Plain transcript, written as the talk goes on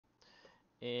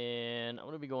and I'm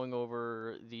going to be going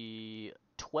over the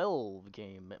 12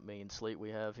 game main slate we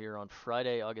have here on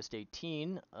Friday, August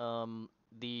 18.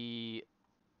 The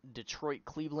Detroit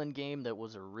Cleveland game that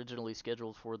was originally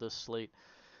scheduled for this slate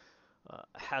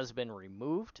has been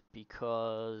removed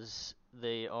because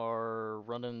they are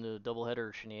running the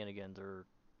doubleheader shenanigans, or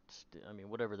I mean,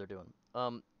 whatever they're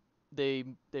doing. They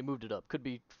moved it up. Could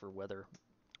be for weather,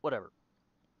 whatever.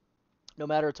 No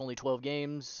matter, it's only 12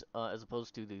 games as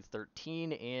opposed to the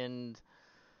 13, and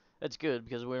that's good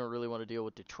because we don't really want to deal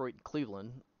with Detroit and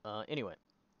Cleveland. Anyway,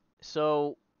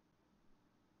 so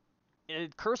a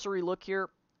cursory look here.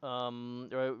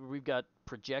 We've got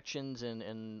projections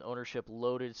and ownership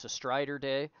loaded. It's a Strider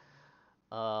day.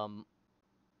 Um,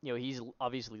 he's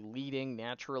obviously leading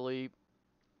naturally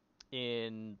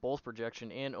in both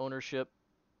projection and ownership.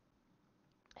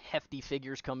 Hefty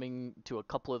figures coming to a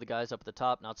couple of the guys up at the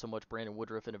top. Not so much Brandon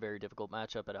Woodruff in a very difficult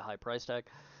matchup at a high price tag.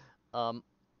 Um,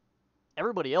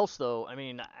 Everybody else, though, I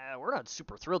mean, we're not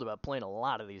super thrilled about playing a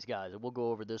lot of these guys. And we'll go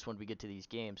over this when we get to these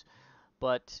games.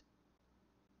 But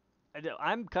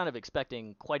I'm kind of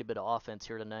expecting quite a bit of offense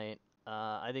here tonight.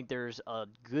 I think there's a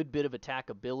good bit of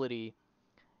attackability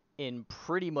in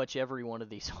pretty much every one of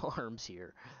these arms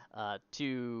here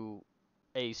to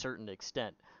a certain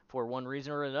extent for one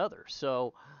reason or another.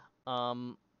 So,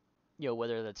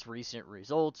 whether that's recent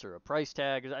results or a price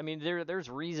tag, I mean, there's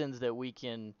reasons that we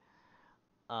can,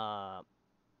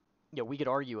 we could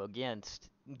argue against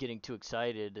getting too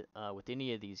excited with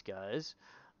any of these guys.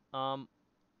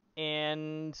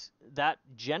 And that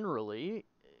generally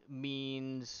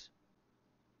means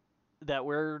that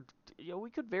we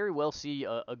could very well see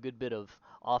a good bit of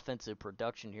offensive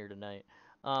production here tonight.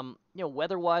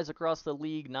 Weather-wise across the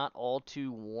league, not all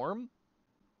too warm.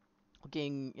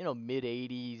 Looking, mid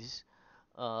 80s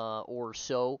or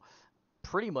so,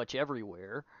 pretty much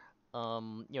everywhere.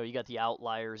 You got the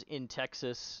outliers in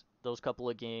Texas, those couple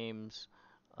of games,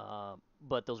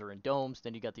 but those are in domes.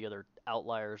 Then you got the other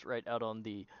outliers right out on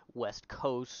the West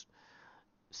Coast,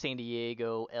 San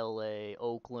Diego, LA,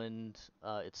 Oakland,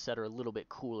 etc. A little bit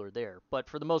cooler there, but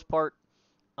for the most part,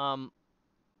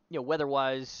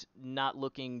 weather-wise, not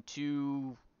looking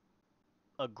too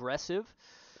aggressive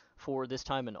for this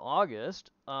time in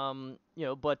August.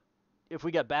 But if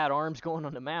we got bad arms going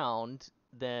on the mound,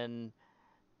 then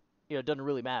it doesn't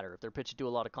really matter. If they're pitching to a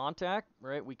lot of contact,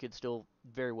 right, we could still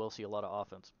very well see a lot of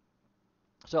offense.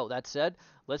 So that said,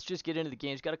 let's just get into the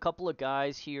games. Got a couple of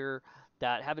guys here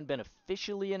that haven't been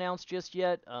officially announced just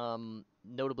yet.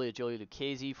 Notably, a Joey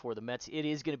Lucchesi for the Mets. It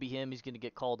is going to be him. He's going to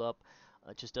get called up.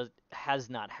 Has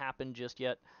not happened just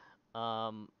yet.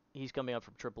 He's coming up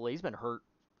from AAA. He's been hurt,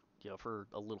 for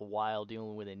a little while,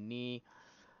 dealing with a knee.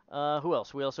 Who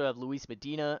else? We also have Luis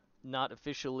Medina, not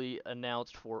officially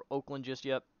announced for Oakland just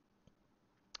yet.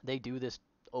 They do this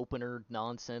opener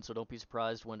nonsense, so don't be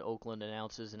surprised when Oakland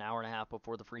announces an hour and a half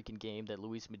before the freaking game that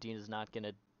Luis Medina is not going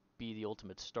to be the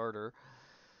ultimate starter.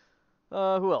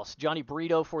 Who else? Johnny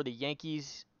Brito for the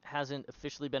Yankees hasn't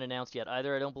officially been announced yet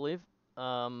either, I don't believe.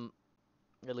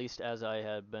 At least as I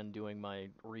had been doing my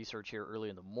research here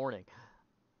early in the morning.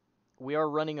 We are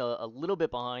running a little bit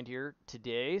behind here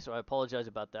today, so I apologize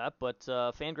about that. But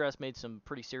Fangraphs made some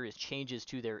pretty serious changes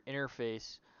to their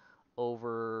interface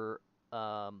over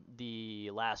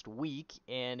the last week,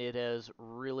 and it has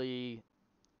really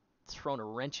thrown a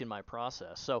wrench in my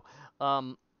process. So,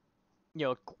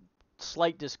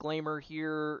 slight disclaimer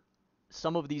here.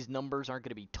 Some of these numbers aren't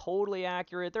going to be totally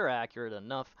accurate. They're accurate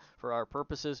enough for our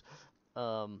purposes.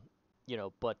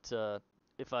 But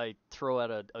if I throw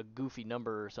out a goofy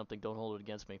number or something, don't hold it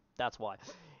against me. That's why.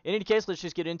 In any case, let's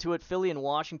just get into it. Philly and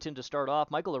Washington to start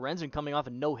off. Michael Lorenzen coming off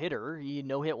a no-hitter. He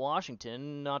no-hit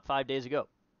Washington not 5 days ago.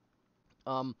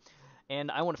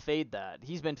 And I want to fade that.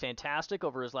 He's been fantastic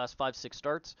over his last 5-6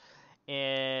 starts.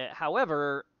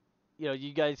 However,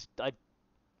 you guys, I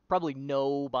probably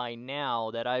know by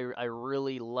now that I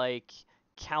really like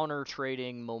counter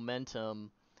trading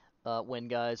momentum when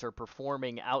guys are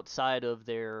performing outside of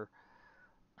their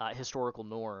historical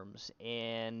norms.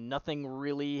 And nothing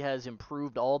really has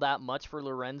improved all that much for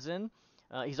Lorenzen.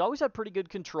 He's always had pretty good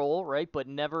control, right? But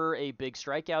never a big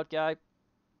strikeout guy.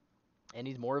 And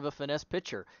he's more of a finesse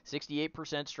pitcher.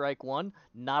 68% strike one,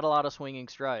 not a lot of swinging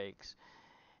strikes.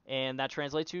 And that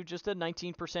translates to just a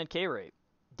 19% K rate.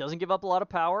 Doesn't give up a lot of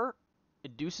power.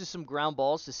 Induces some ground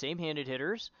balls to same-handed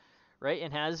hitters, right?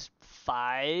 And has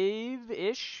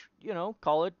 5-ish,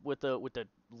 call it, with a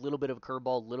little bit of a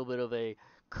curveball, a little bit of a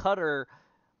cutter,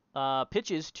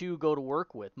 pitches to go to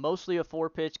work with. Mostly a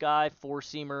 4-pitch guy,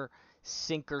 4-seamer,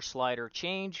 sinker, slider,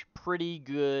 change. Pretty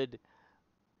good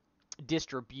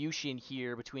distribution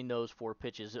here between those 4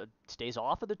 pitches. Stays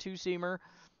off of the two-seamer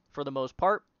for the most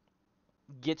part,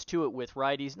 gets to it with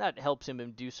righties, and that helps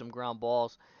him do some ground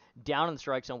balls down in the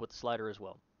strike zone with the slider as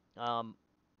well.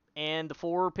 And the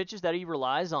 4 pitches that he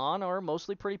relies on are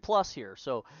mostly pretty plus here.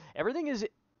 So everything is,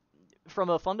 from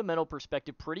a fundamental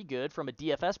perspective, pretty good. From a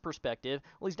DFS perspective,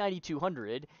 well, he's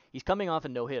 9,200. He's coming off a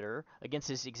no-hitter against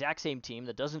this exact same team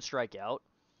that doesn't strike out.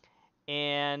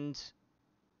 And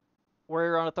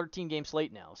we're on a 13-game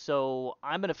slate now. So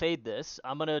I'm going to fade this.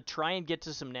 I'm going to try and get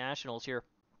to some nationals here.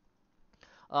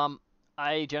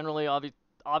 I generally,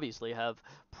 obviously, have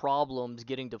problems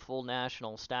getting to full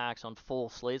national stacks on full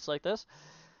slates like this.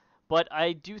 But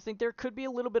I do think there could be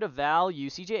a little bit of value.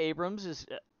 C.J. Abrams is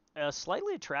a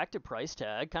slightly attractive price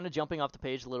tag, kind of jumping off the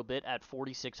page a little bit at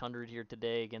 4,600 here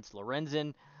today against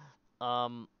Lorenzen.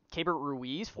 Keibert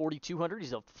Ruiz, 4,200.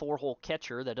 He's a 4-hole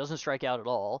catcher that doesn't strike out at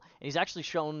all. And he's actually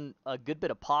shown a good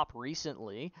bit of pop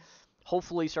recently,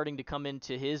 hopefully starting to come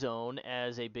into his own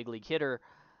as a big league hitter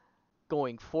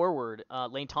going forward.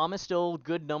 Lane Thomas, still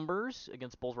good numbers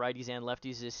against both righties and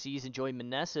lefties this season. Joey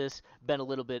Meneses, been a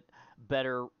little bit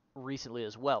better recently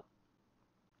as well.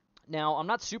 Now, I'm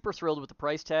not super thrilled with the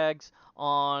price tags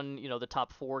on, the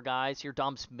top 4 guys here.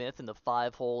 Dom Smith in the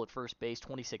 5-hole at first base,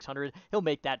 2,600. He'll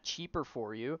make that cheaper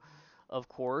for you, of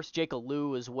course. Jake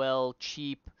Alou as well,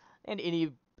 cheap. And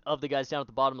any of the guys down at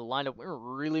the bottom of the lineup, we don't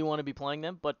really want to be playing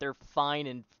them, but they're fine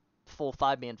in full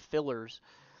 5-man fillers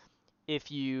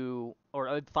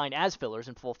fine as fillers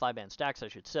in full 5-man stacks, I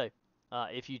should say,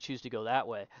 if you choose to go that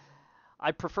way.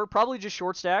 I prefer probably just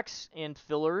short stacks and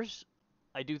fillers.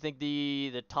 I do think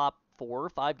the top 4 or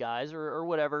 5 guys or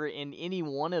whatever in any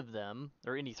one of them,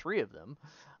 or any 3 of them,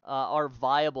 are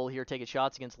viable here taking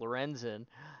shots against Lorenzen.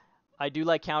 I do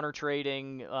like counter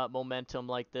trading momentum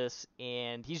like this,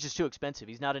 and he's just too expensive.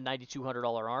 He's not a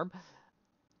 $9,200 arm,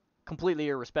 completely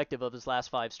irrespective of his last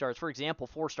 5 starts. For example,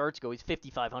 4 starts ago, he's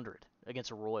 5,500 against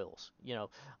the Royals.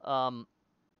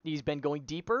 He's been going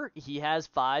deeper. He has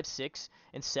 5, 6,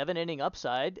 and 7 inning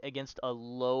upside against a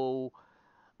low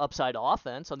upside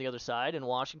offense on the other side in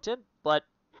Washington. But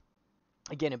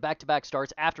again, in back-to-back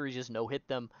starts after he just no-hit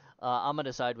them, I'm going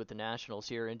to side with the Nationals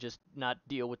here and just not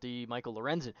deal with the Michael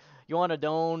Lorenzen. Yohan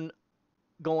Adon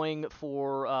going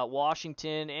for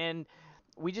Washington, and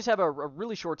we just have a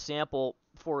really short sample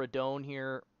for Adon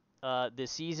here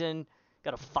this season.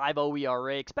 Got a 5.0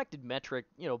 ERA, expected metric,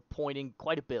 pointing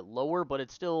quite a bit lower, but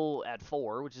it's still at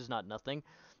 4, which is not nothing.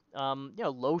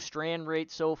 Low strand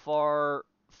rate so far,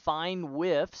 fine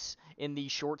whiffs in the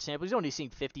short sample. He's only seen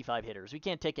 55 hitters. We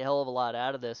can't take a hell of a lot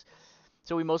out of this.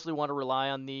 So we mostly want to rely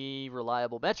on the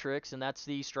reliable metrics, and that's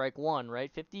the strike one,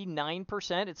 right?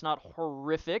 59%. It's not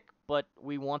horrific, but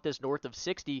we want this north of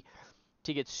 60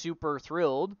 to get super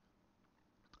thrilled.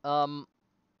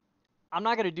 I'm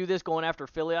not going to do this going after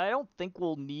Philly. I don't think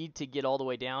we'll need to get all the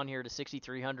way down here to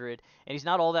 6,300, and he's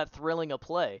not all that thrilling a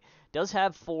play. Does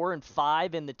have 4 and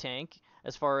 5 in the tank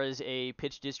as far as a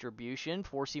pitch distribution,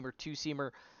 4-seamer,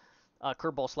 2-seamer,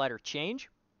 curveball, slider, change.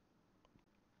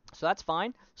 So that's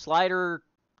fine. Slider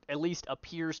at least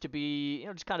appears to be,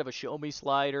 just kind of a show-me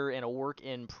slider and a work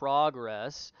in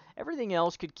progress. Everything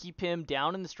else could keep him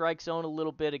down in the strike zone a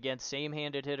little bit against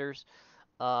same-handed hitters,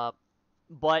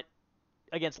 but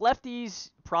against lefties,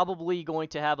 probably going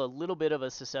to have a little bit of a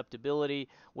susceptibility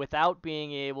without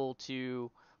being able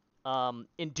to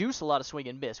induce a lot of swing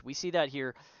and miss. We see that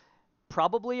here.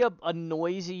 Probably a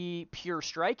noisy pure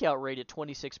strikeout rate at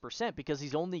 26% because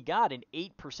he's only got an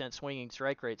 8% swinging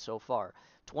strike rate so far.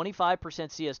 25%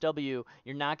 CSW,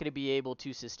 you're not going to be able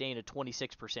to sustain a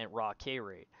 26% raw K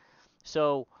rate.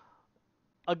 So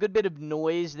a good bit of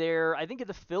noise there. I think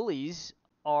the Phillies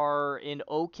are in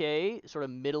okay, sort of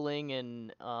middling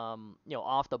and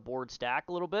off the board stack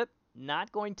a little bit.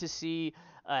 Not going to see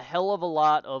a hell of a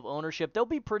lot of ownership. They'll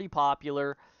be pretty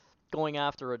popular going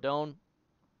after Adon.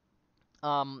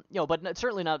 But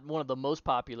certainly not one of the most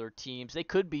popular teams. They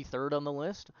could be 3rd on the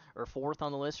list or 4th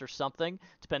on the list or something,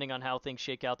 depending on how things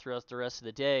shake out throughout the rest of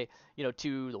the day.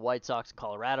 To the White Sox and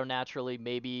Colorado naturally,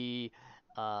 maybe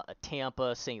a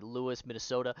Tampa, St. Louis,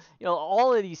 Minnesota.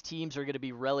 All of these teams are going to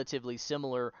be relatively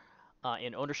similar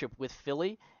in ownership with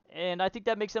Philly, and I think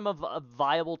that makes them a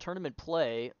viable tournament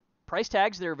play. Price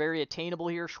tags, they're very attainable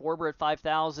here. Schwarber at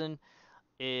 5,000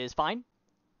 is fine.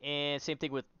 And same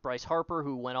thing with Bryce Harper,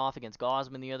 who went off against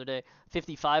Gausman the other day.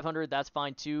 5,500, that's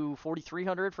fine too.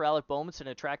 4,300 for Alec Bowman's an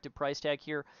attractive price tag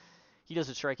here. He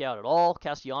doesn't strike out at all.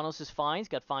 Castellanos is fine. He's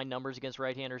got fine numbers against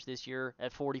right-handers this year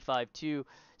at 45 too.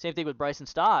 Same thing with Bryson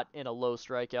Stott in a low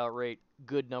strikeout rate.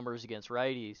 Good numbers against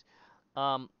righties.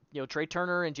 Trey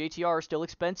Turner and JTR are still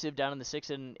expensive down in the 6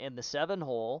 and the 7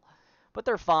 hole. but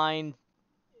they're fine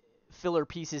filler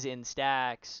pieces in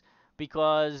stacks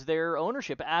because their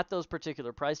ownership at those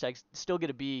particular price tags still going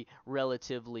to be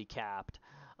relatively capped.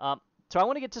 So I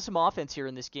want to get to some offense here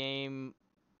in this game.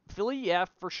 Philly, yeah,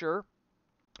 for sure.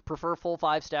 Prefer full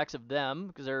 5 stacks of them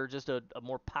because they're just a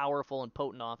more powerful and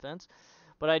potent offense.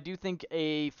 But I do think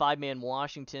a 5-man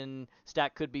Washington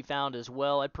stack could be found as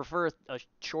well. I'd prefer a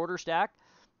shorter stack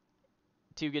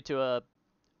to get to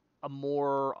a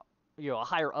more, a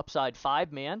higher upside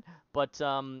 5-man. But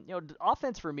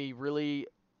offense for me really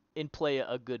in play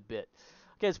a good bit.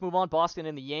 Okay, let's move on. Boston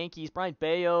and the Yankees. Brian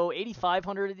Bayo,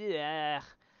 8,500. Yeah,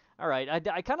 all right.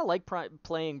 I kind of like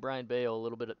playing Brian Bayo a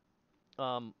little bit.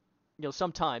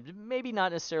 Sometimes, maybe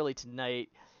not necessarily tonight.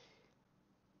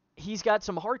 He's got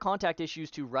some hard contact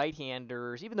issues to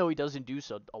right-handers, even though he does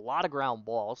induce a lot of ground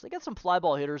balls. They got some fly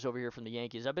ball hitters over here from the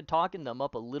Yankees. I've been talking them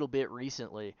up a little bit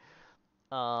recently,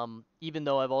 even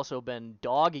though I've also been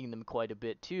dogging them quite a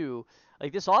bit too.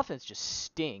 Like, this offense just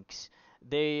stinks.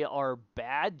 They are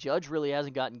bad. Judge really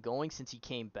hasn't gotten going since he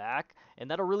came back, and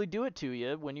that'll really do it to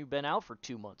you when you've been out for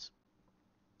 2 months.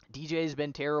 DJ's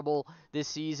been terrible this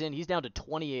season. He's down to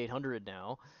 2,800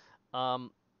 now.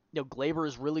 Glaber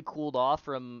has really cooled off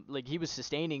from, like, he was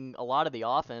sustaining a lot of the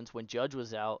offense when Judge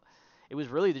was out. It was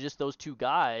really just those two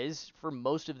guys for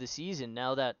most of the season.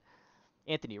 Now that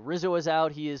Anthony Rizzo is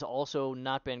out, he has also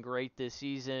not been great this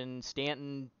season.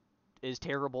 Stanton is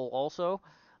terrible also.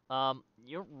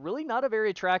 Really not a very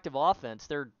attractive offense.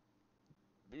 They're,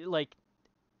 like,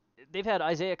 they've had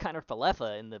Isaiah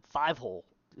Kiner-Falefa in the 5-hole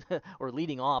or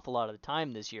leading off a lot of the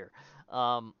time this year.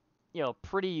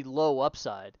 Pretty low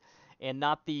upside. And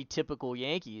not the typical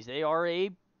Yankees. They are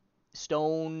a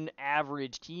stone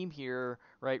average team here,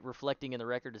 right, reflecting in the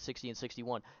record of 60 and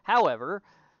 61. However,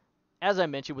 as I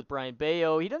mentioned with Brian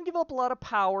Bayo, he doesn't give up a lot of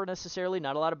power necessarily,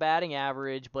 not a lot of batting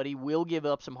average, but he will give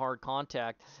up some hard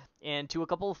contact. And to a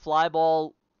couple of fly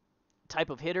ball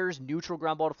type of hitters, neutral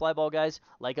ground ball to fly ball guys,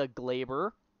 like a Glaber,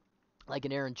 like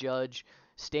an Aaron Judge,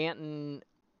 Stanton,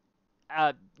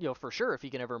 for sure if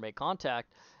he can ever make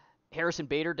contact. Harrison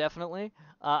Bader, definitely.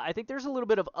 I think there's a little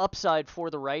bit of upside for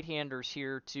the right-handers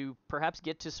here to perhaps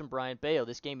get to some Brian Bayo.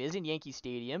 This game is in Yankee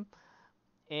Stadium,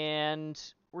 and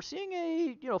we're seeing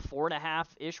a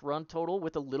 4.5-ish run total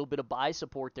with a little bit of buy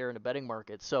support there in the betting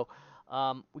market. So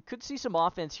we could see some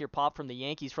offense here pop from the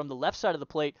Yankees. From the left side of the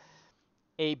plate,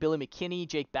 a Billy McKinney,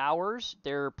 Jake Bauers,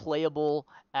 they're playable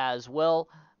as well.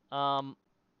 I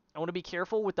want to be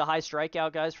careful with the high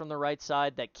strikeout guys from the right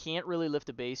side that can't really lift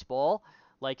a baseball,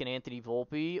 like an Anthony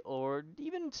Volpe or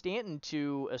even Stanton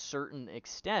to a certain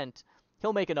extent.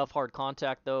 He'll make enough hard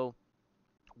contact, though,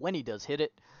 when he does hit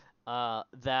it,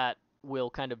 that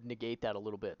will kind of negate that a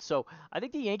little bit. So I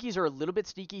think the Yankees are a little bit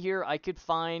sneaky here. I could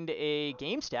find a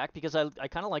game stack because I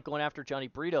kind of like going after Johnny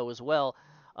Brito as well.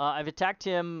 I've attacked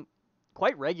him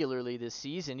quite regularly this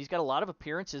season. He's got a lot of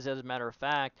appearances, as a matter of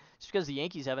fact, just because the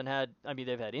Yankees haven't had,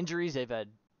 they've had injuries, they've had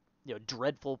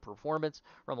dreadful performance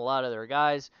from a lot of their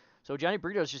guys. So Johnny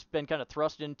Brito's just been kind of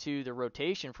thrust into the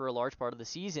rotation for a large part of the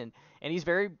season, and he's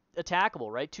very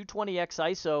attackable, right? 220x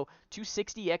ISO,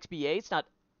 260x BA. It's not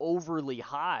overly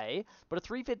high, but a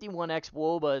 351x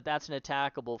WOBA, that's an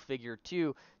attackable figure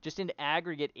too. Just in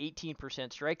aggregate, 18%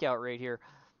 strikeout rate here.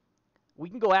 We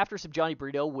can go after some Johnny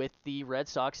Brito with the Red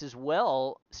Sox as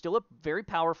well. Still a very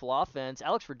powerful offense.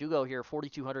 Alex Verdugo here,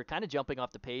 4,200, kind of jumping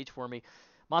off the page for me.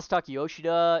 Masataka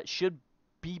Yoshida should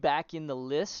be back in the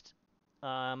list.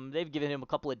 They've given him a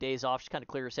couple of days off to kind of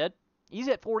clear his head. He's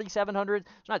at 4,700.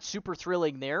 It's not super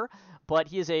thrilling there, but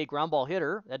he is a ground ball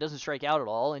hitter that doesn't strike out at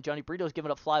all. And Johnny Brito's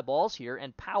giving up fly balls here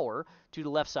and power to the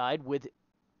left side with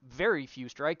very few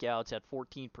strikeouts at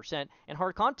 14% and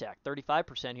hard contact,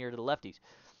 35% here to the lefties.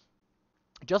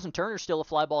 Justin Turner's still a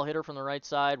fly ball hitter from the right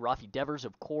side. Rafi Devers,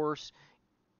 of course.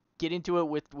 Get into it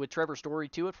with Trevor Story,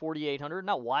 too, at 4,800.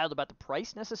 Not wild about the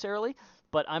price necessarily,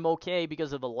 but I'm okay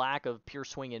because of the lack of pure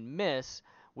swing and miss,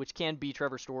 which can be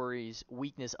Trevor Story's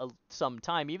weakness some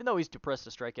time, even though he's depressed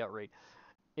the strikeout rate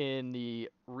in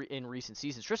recent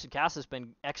seasons. Tristan Casas has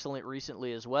been excellent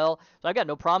recently as well, so I've got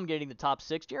no problem getting the top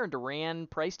 6. Jarren Duran,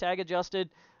 price tag adjusted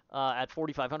at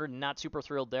 4,500, not super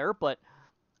thrilled there, but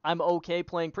I'm okay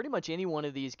playing pretty much any one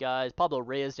of these guys. Pablo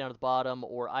Reyes down at the bottom,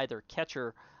 or either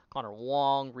catcher Connor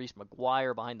Wong, Reese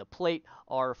McGuire behind the plate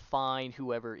are fine,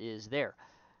 whoever is there.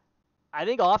 I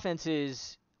think offense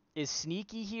is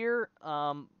sneaky here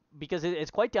because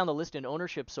it's quite down the list in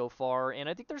ownership so far, and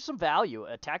I think there's some value.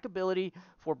 Attackability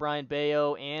for Brian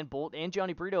Bayo and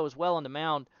Johnny Brito as well on the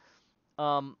mound.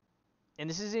 And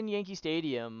this is in Yankee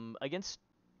Stadium against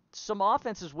some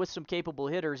offenses with some capable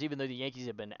hitters, even though the Yankees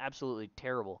have been absolutely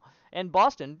terrible. And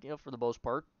Boston, for the most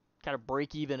part, kind of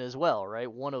break even as well,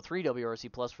 right? 103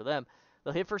 WRC plus for them.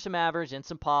 They'll hit for some average and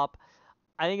some pop.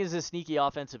 I think it's a sneaky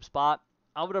offensive spot.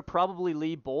 I would have probably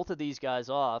leave both of these guys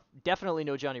off. Definitely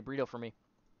no Johnny Brito for me.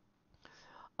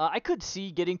 I could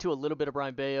see getting to a little bit of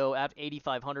Brian Bayo at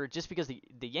 8,500 just because the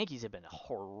Yankees have been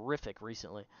horrific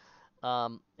recently.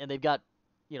 And they've got,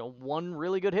 one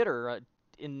really good hitter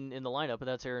in the lineup, and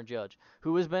that's Aaron Judge,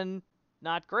 who has been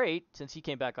not great since he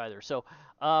came back either. So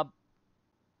a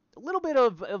little bit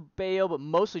of Bayo, but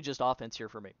mostly just offense here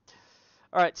for me.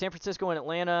 All right, San Francisco and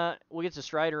Atlanta. We'll get to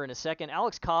Strider in a second.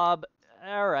 Alex Cobb,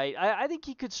 all right. I think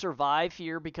he could survive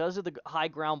here because of the high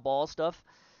ground ball stuff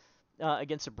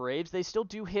against the Braves. They still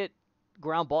do hit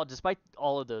ground ball, despite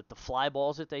all of the fly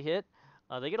balls that they hit.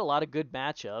 They get a lot of good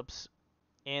matchups,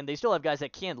 and they still have guys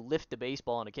that can lift the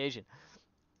baseball on occasion.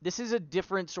 This is a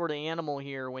different sort of animal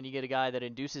here when you get a guy that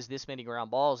induces this many ground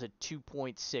balls at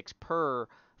 2.6 per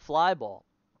fly ball.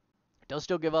 Does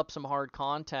still give up some hard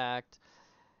contact,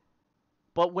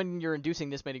 but when you're inducing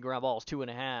this many ground balls,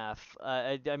 2.5,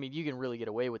 I mean, you can really get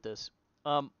away with this.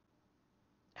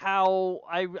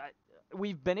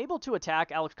 We've been able to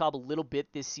attack Alex Cobb a little bit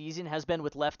this season has been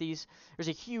with lefties. There's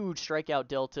a huge strikeout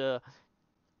delta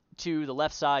to the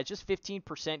left side, just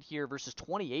 15% here versus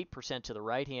 28% to the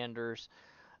right-handers.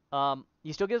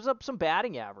 He still gives up some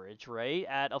batting average, right,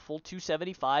 at a full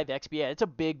 275 XBA. It's a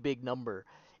big, big number.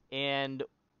 And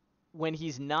when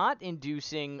he's not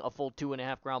inducing a full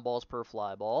 2.5 ground balls per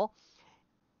fly ball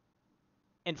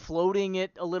and floating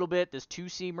it a little bit, this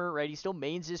two-seamer, right, he still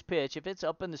mains his pitch. If it's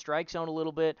up in the strike zone a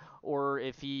little bit, or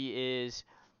if he is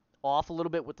off a little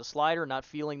bit with the slider, not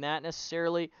feeling that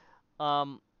necessarily,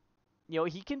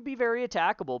 he can be very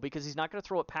attackable because he's not going to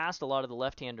throw it past a lot of the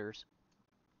left-handers.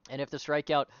 And if the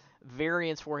strikeout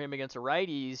variance for him against the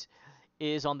righties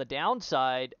is on the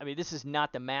downside, I mean, this is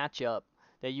not the matchup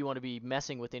that you want to be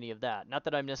messing with any of that. Not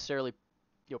that I'm necessarily,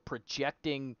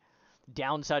 projecting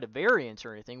downside of variance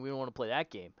or anything. We don't want to play that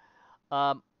game.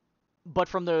 But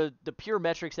from the pure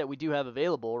metrics that we do have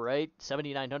available, right,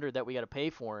 7,900 that we got to pay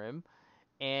for him,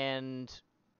 and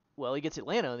well, he gets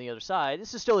Atlanta on the other side.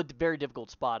 This is still a very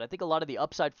difficult spot. I think a lot of the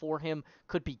upside for him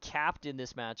could be capped in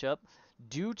this matchup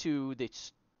due to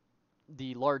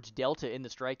the large delta in the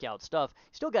strikeout stuff.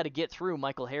 Still got to get through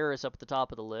Michael Harris up at the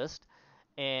top of the list,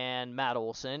 and Matt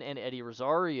Olson and Eddie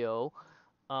Rosario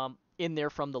in there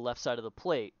from the left side of the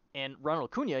plate. And Ronald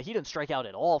Acuna, he didn't strike out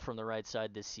at all from the right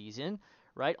side this season,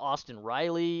 right? Austin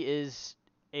Riley is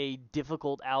a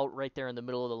difficult out right there in the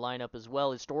middle of the lineup as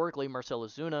well. Historically, Marcell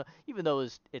Ozuna, even though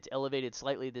it's elevated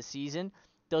slightly this season,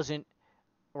 doesn't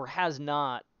or has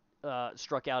not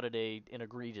struck out at an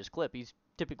egregious clip. He's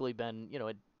typically been,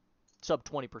 a sub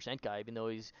 20% guy, even though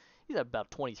he's at about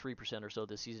 23% or so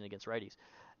this season against righties.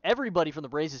 Everybody from the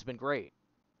Braves has been great.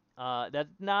 That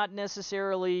not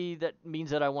necessarily that means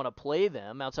that I want to play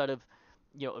them outside of,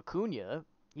 Acuna.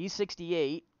 He's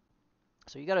 68,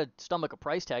 so you got to stomach a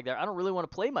price tag there. I don't really want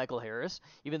to play Michael Harris,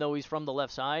 even though he's from the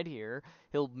left side here.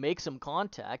 He'll make some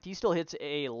contact. He still hits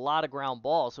a lot of ground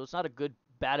balls, so it's not a good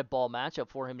batted ball matchup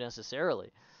for him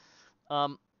necessarily.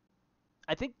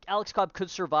 I think Alex Cobb could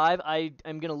survive. I'm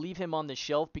going to leave him on the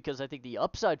shelf because I think the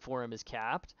upside for him is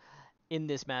capped in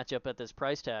this matchup at this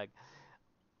price tag.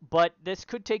 But this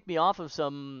could take me off of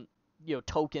some,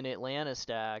 token Atlanta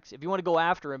stacks. If you want to go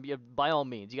after him, by all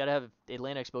means, you got to have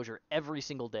Atlanta exposure every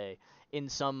single day in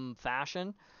some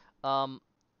fashion.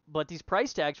 But these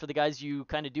price tags for the guys you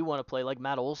kind of do want to play, like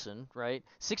Matt Olson, right?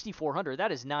 6,400,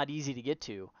 that is not easy to get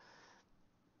to.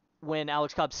 When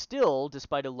Alex Cobb still,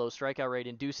 despite a low strikeout rate,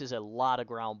 induces a lot of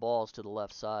ground balls to the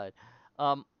left side.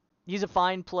 He's a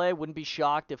fine play. Wouldn't be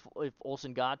shocked if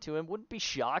Olson got to him. Wouldn't be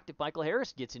shocked if Michael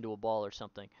Harris gets into a ball or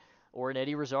something. Or an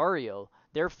Eddie Rosario.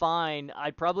 They're fine.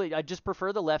 I'd just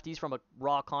prefer the lefties from a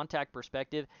raw contact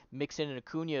perspective. Mix in an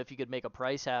Acuna if you could make a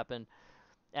price happen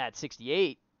at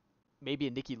 68. Maybe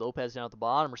a Nicky Lopez down at the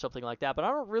bottom or something like that. But I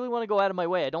don't really want to go out of my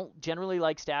way. I don't generally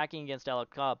like stacking against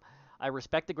Alex Cobb. I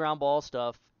respect the ground ball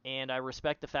stuff, and I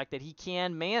respect the fact that he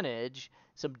can manage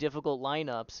some difficult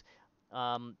lineups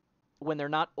when they're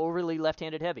not overly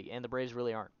left-handed heavy, and the Braves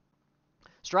really aren't.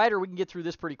 Strider, we can get through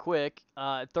this pretty quick.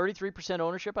 33%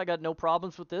 ownership, I got no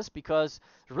problems with this because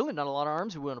there's really not a lot of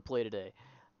arms we want to play today.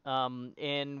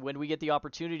 And when we get the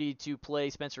opportunity to play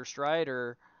Spencer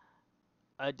Strider,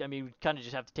 I mean, we kind of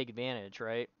just have to take advantage,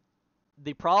 right?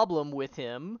 The problem with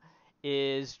him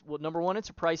is, well, number one, it's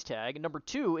a price tag. And number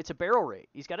two, it's a barrel rate.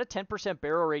 He's got a 10%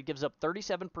 barrel rate, gives up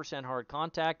 37% hard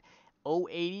contact,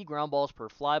 0.80 ground balls per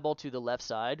fly ball to the left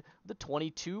side, with a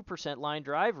 22% line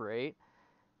drive rate.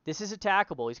 This is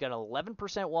attackable. He's got an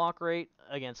 11% walk rate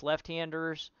against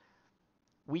left-handers.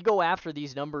 we go after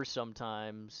these numbers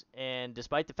sometimes, and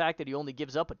despite the fact that he only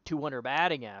gives up a 200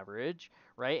 batting average,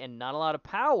 right, and not a lot of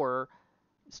power,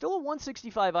 still a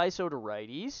 165 ISO to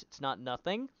righties. It's not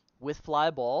nothing with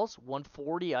fly balls.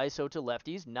 140 ISO to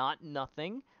lefties. Not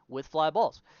nothing with fly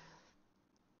balls.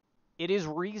 It is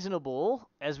reasonable,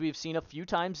 as we've seen a few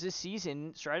times this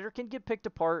season. Strider can get picked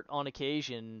apart on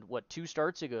occasion. What, 2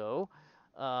 starts ago,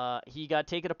 he got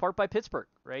taken apart by Pittsburgh,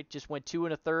 right? Just went 2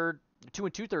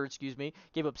 2/3, excuse me.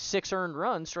 Gave up 6 earned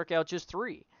runs, struck out just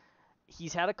 3.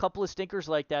 He's had a couple of stinkers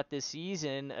like that this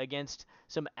season against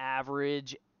some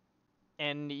average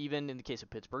and even in the case of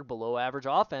Pittsburgh, below average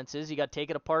offenses. He got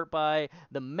taken apart by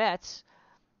the Mets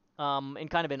in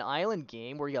kind of an island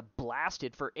game where he got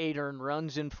blasted for 8 earned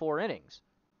runs in 4 innings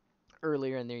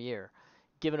earlier in the year.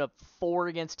 Giving up 4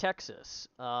 against Texas.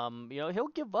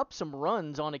 He'll give up some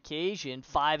runs on occasion,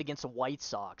 5 against the White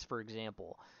Sox, for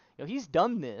example. He's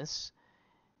done this,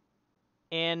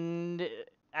 and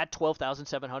at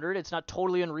 12,700, it's not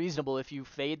totally unreasonable if you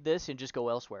fade this and just go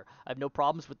elsewhere. I have no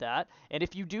problems with that. And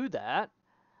if you do that,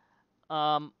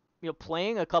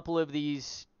 playing a couple of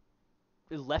these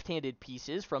left-handed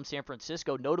pieces from San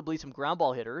Francisco, notably some ground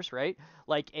ball hitters, right?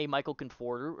 Like a Michael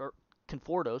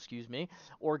Conforto, excuse me,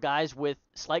 or guys with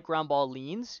slight ground ball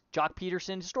leans. Jock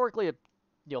Peterson, historically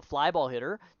a fly ball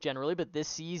hitter generally, but this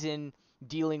season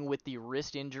dealing with the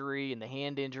wrist injury and the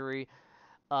hand injury,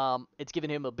 it's given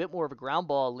him a bit more of a ground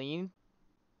ball lean.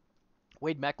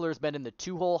 Wade Meckler's been in the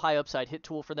 2-hole high upside hit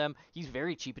tool for them. He's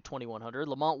very cheap at 2,100.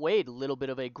 Lamont Wade, a little bit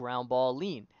of a ground ball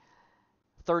lean.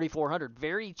 3,400,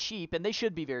 very cheap, and they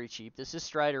should be very cheap. This is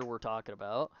Strider we're talking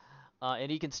about.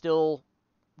 And he can still,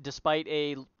 despite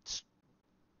a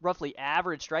roughly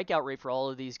average strikeout rate for all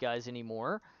of these guys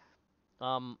anymore,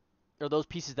 or those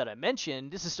pieces that I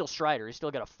mentioned, this is still Strider. He's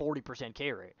still got a 40%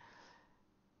 K rate.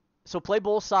 So play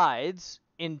both sides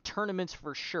in tournaments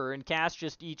for sure. In cash,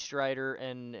 just each Strider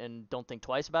and don't think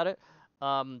twice about it.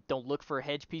 Don't look for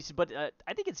hedge pieces, but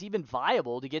I think it's even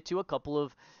viable to get to a couple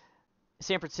of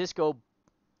San Francisco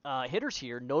hitters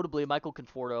here, notably Michael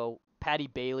Conforto, Patty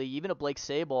Bailey, even a Blake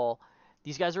Sabol.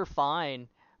 These guys are fine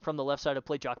from the left side of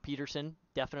play. Jock Peterson,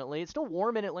 definitely. It's still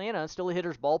warm in Atlanta. It's still a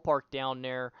hitter's ballpark down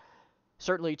there,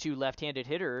 certainly to left-handed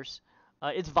hitters.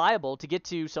 It's viable to get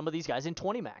to some of these guys in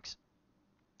 20 max.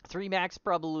 3 max,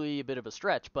 probably a bit of a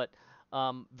stretch, but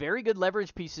very good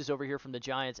leverage pieces over here from the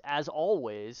Giants, as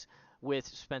always, with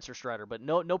Spencer Strider. But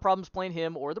no problems playing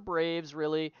him or the Braves,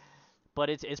 really. But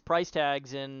it's price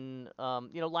tags and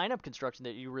lineup construction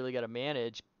that you really got to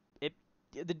manage.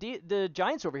 The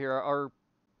Giants over here are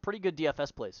pretty good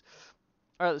DFS plays.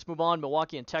 All right, let's move on.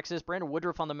 Milwaukee and Texas. Brandon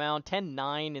Woodruff on the mound,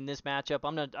 10-9 in this matchup.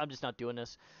 I'm just not doing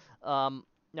this.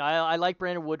 I like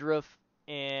Brandon Woodruff,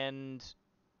 and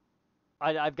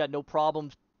I've got no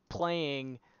problems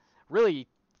playing, really,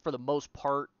 for the most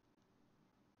part,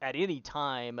 at any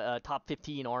time, top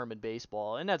 15 arm in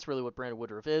baseball, and that's really what Brandon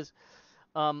Woodruff is.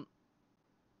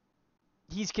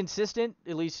 He's consistent,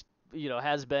 at least,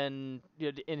 has been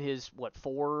in his,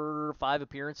 4 or 5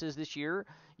 appearances this year,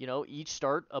 each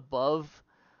start above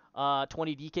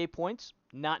 20 DK points,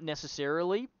 not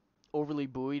necessarily overly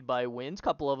buoyed by wins,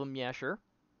 couple of them, yeah, sure.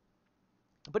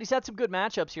 But he's had some good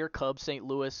matchups here, Cubs, St.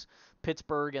 Louis,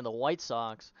 Pittsburgh, and the White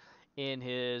Sox in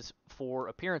his 4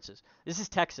 appearances. This is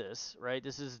Texas, right?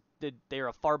 They're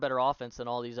a far better offense than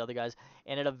all these other guys,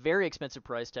 and at a very expensive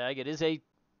price tag. It is a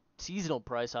seasonal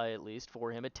price high, at least,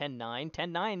 for him at 10-9.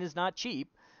 10-9 is not cheap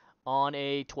on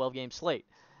a 12-game slate.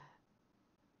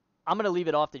 I'm going to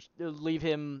leave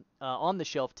him on the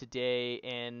shelf today,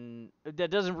 and that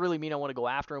doesn't really mean I want to go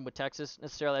after him with Texas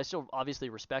necessarily. I still obviously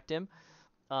respect him.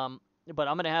 But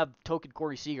I'm going to have token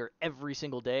Corey Seager every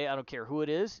single day. I don't care who it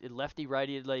is. Lefty,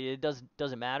 righty, it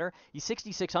doesn't matter. He's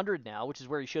 6,600 now, which is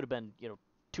where he should have been,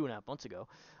 2.5 months ago.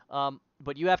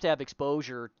 But you have to have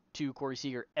exposure to Corey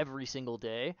Seager every single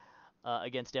day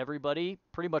against everybody,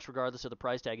 pretty much regardless of the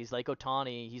price tag. He's like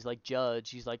Ohtani. He's like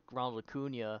Judge. He's like Ronald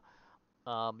Acuna,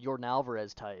 Yordan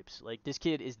Alvarez types. Like, this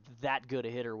kid is that good a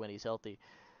hitter when he's healthy.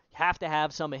 Have to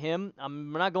have some of him.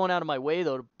 I'm not going out of my way,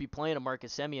 though, to be playing a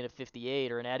Marcus Semien at 58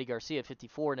 or an Addy Garcia at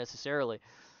 54 necessarily.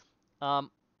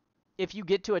 If you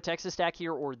get to a Texas stack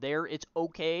here or there, it's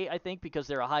okay, I think, because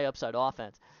they're a high upside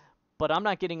offense. But I'm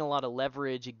not getting a lot of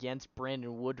leverage against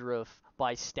Brandon Woodruff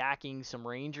by stacking some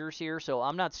Rangers here, so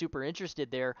I'm not super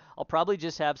interested there. I'll probably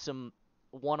just have some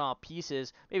one-off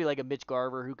pieces, maybe like a Mitch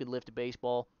Garver who could lift a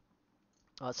baseball,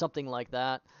 something like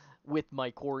that, with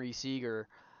my Corey Seager.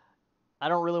 I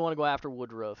don't really want to go after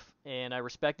Woodruff, and I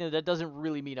respect him. That doesn't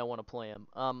really mean I want to play him.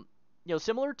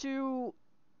 Similar to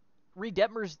Reed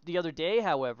Detmers the other day,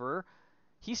 however,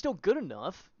 he's still good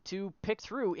enough to pick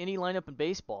through any lineup in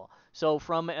baseball. So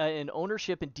from an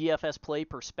ownership and DFS play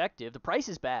perspective, the price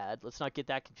is bad. Let's not get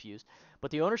that confused.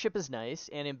 But the ownership is nice.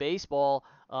 And in baseball,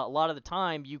 a lot of the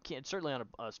time, you can, certainly on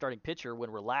a starting pitcher,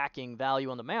 when we're lacking value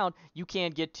on the mound, you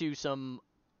can get to some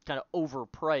kind of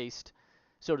overpriced,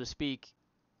 so to speak,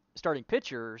 starting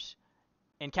pitchers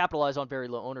and capitalize on very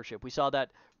low ownership. We saw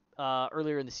that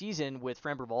earlier in the season with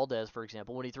Framber Valdez, for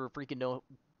example, when he threw a freaking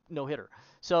no hitter.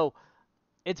 So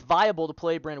it's viable to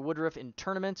play Brandon Woodruff in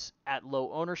tournaments at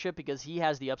low ownership because he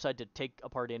has the upside to take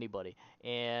apart anybody.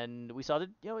 And we saw that,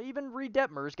 even Reed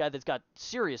Detmers, guy that's got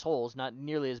serious holes, not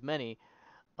nearly as many,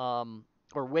 or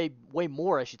way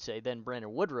more, I should say, than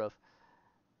Brandon Woodruff.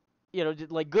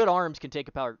 Like good arms can take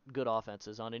apart good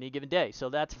offenses on any given day, so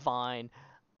that's fine.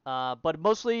 But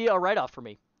mostly a write-off for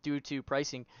me due to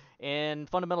pricing and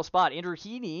fundamental spot. Andrew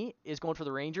Heaney is going for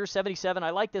the Rangers, 77.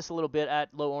 I like this a little bit at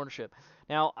low ownership.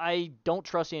 Now, I don't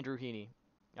trust Andrew Heaney.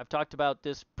 I've talked about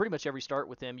this pretty much every start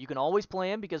with him. You can always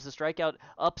play him because the strikeout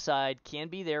upside can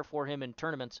be there for him in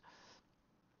tournaments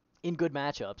in good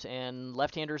matchups. And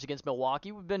left-handers against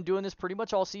Milwaukee, we've been doing this pretty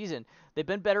much all season. They've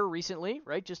been better recently,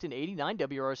 right? Just in 89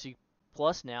 WRC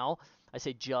plus now. I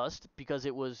say just because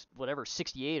it was,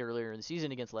 68 earlier in the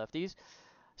season against lefties.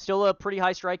 Still a pretty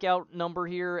high strikeout number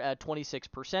here at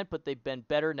 26%, but they've been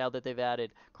better now that they've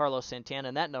added Carlos Santana,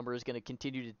 and that number is going to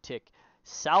continue to tick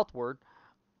southward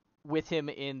with him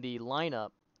in the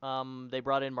lineup. They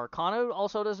brought in Marcano,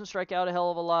 also doesn't strike out a hell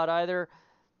of a lot either.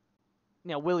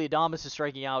 Now, Willy Adames is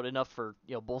striking out enough for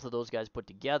both of those guys put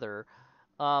together.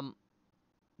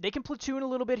 They can platoon a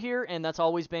little bit here, and that's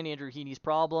always been Andrew Heaney's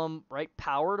problem, right?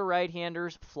 Power to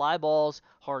right-handers, fly balls,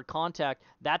 hard contact.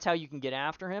 That's how you can get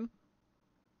after him.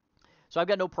 So I've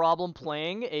got no problem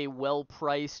playing a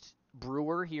well-priced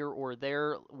Brewer here or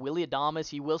there. Willy Adames,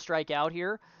 he will strike out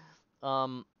here.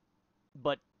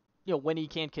 But, when he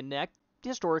can connect,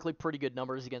 historically pretty good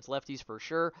numbers against lefties for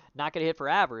sure. Not going to hit for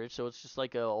average, so it's just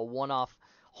like a one-off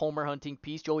homer hunting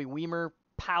piece. Joey Wiemer,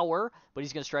 power, but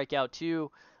he's going to strike out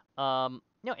too.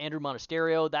 Andrew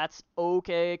Monasterio, that's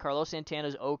okay. Carlos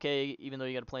Santana's okay, even though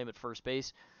you got to play him at first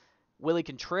base. Willie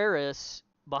Contreras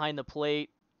behind the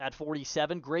plate at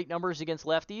 47. Great numbers against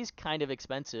lefties. Kind of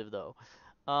expensive, though.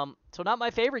 So not my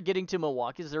favorite getting to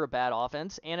Milwaukee, because they're a bad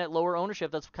offense. And at lower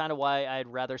ownership, that's kind of why I'd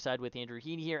rather side with Andrew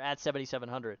Heaney here at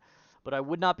 7,700. But I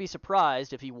would not be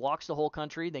surprised if he walks the whole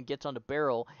country, then gets on the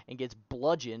barrel and gets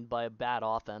bludgeoned by a bad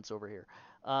offense over here.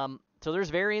 So there's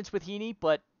variance with Heaney,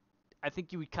 but I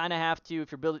think you would kind of have to,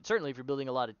 if you're building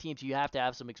a lot of teams, you have to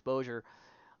have some exposure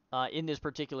in this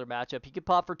particular matchup. He could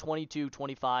pop for 22,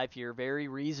 25 here very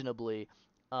reasonably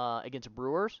against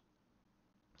Brewers.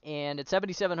 And at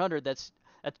 7,700, that's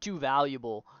too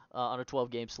valuable on a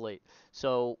 12-game slate.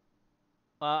 So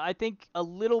I think a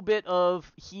little bit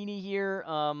of Heaney here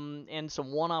and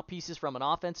some one-off pieces from an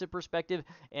offensive perspective,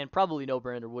 and probably no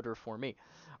Brandon Woodruff for me.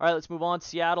 All right, let's move on.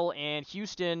 Seattle and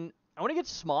Houston. I want to get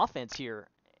to some offense here.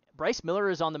 Bryce Miller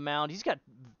is on the mound. He's got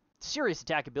serious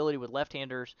attackability with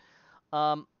left-handers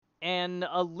and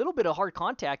a little bit of hard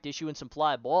contact issue and some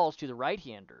fly balls to the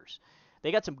right-handers.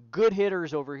 They got some good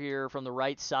hitters over here from the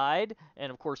right side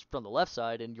and, of course, from the left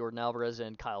side in Jordan Alvarez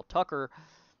and Kyle Tucker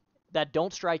that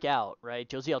don't strike out, right?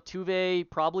 Josie Altuve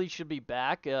probably should be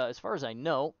back as far as I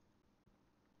know.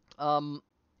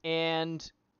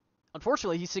 And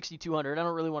unfortunately, he's 6,200. I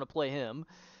don't really want to play him.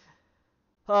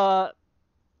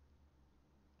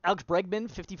 Alex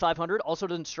Bregman, 5,500, also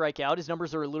doesn't strike out. His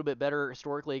numbers are a little bit better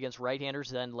historically against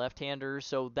right-handers than left-handers,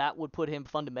 so that would put him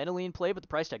fundamentally in play, but the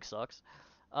price tag sucks.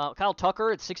 Kyle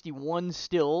Tucker at 61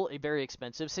 still very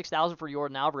expensive. 6,000 for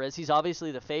Jordan Alvarez. He's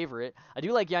obviously the favorite. I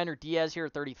do like Yainer Diaz here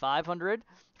at 3,500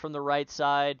 from the right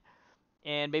side,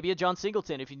 and maybe a John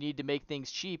Singleton if you need to make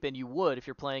things cheap, and you would if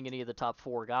you're playing any of the top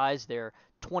four guys there.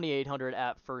 2,800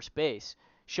 at first base.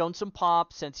 Shown some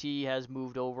pop since he has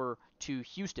moved over to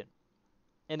Houston,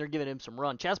 and they're giving him some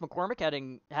run. Chas McCormick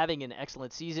having an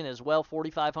excellent season as well,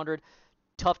 4,500.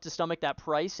 Tough to stomach that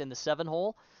price in the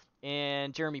 7-hole.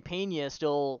 And Jeremy Pena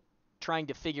still trying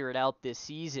to figure it out this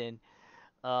season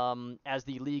as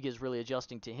the league is really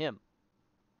adjusting to him.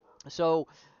 So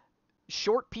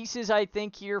short pieces, I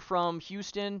think, here from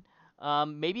Houston.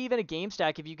 Maybe even a game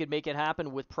stack if you could make it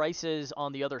happen with prices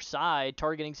on the other side,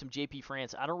 targeting some JP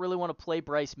France. I don't really want to play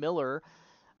Bryce Miller.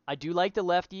 I do like the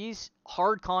lefties.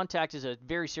 Hard contact is a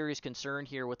very serious concern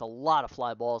here with a lot of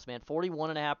fly balls, man.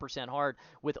 41.5% hard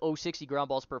with 0.60 ground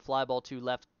balls per fly ball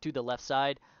to the left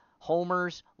side.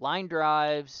 Homers, line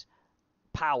drives,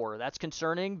 power. That's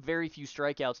concerning. Very few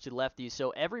strikeouts to lefties.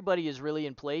 So everybody is really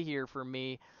in play here for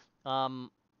me.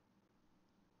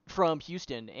 from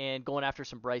Houston and going after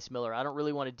some Bryce Miller. I don't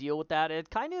really want to deal with that. It's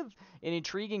kind of an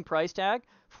intriguing price tag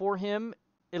for him,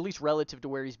 at least relative to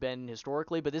where he's been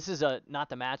historically, but this is not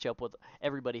the matchup with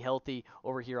everybody healthy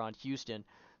over here on Houston.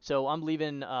 So I'm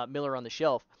leaving Miller on the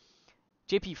shelf.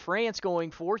 JP France going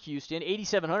for Houston,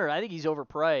 8,700. I think he's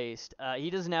overpriced. He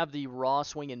doesn't have the raw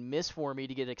swing and miss for me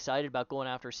to get excited about going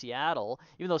after Seattle,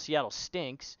 even though Seattle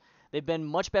stinks. They've been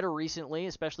much better recently,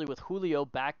 especially with Julio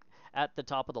back at the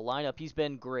top of the lineup. He's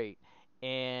been great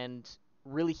and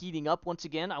really heating up once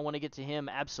again. I want to get to him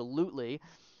absolutely.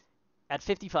 At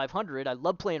 5,500, I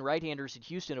love playing right-handers in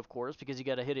Houston, of course, because you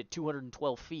got to hit it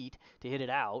 212 feet to hit it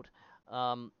out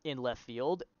in left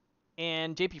field.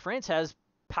 And JP France has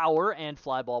power and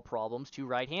fly ball problems to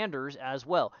right-handers as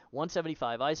well.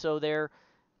 175 ISO there,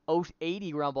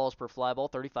 80 ground balls per fly ball,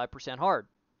 35% hard.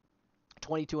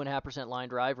 22.5% line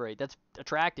drive rate. That's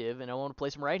attractive, and I want to play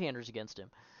some right-handers against him.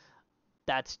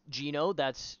 That's Gino.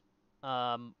 That's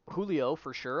Julio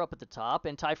for sure up at the top,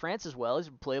 and Ty France as well. He's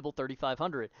playable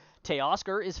 3,500.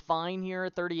 Teoscar is fine here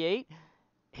at 38.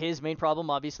 His main problem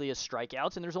obviously is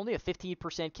strikeouts, and there's only a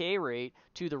 15% K rate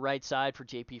to the right side for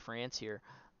JP France here.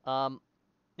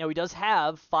 Now he does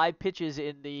have 5 pitches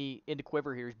in the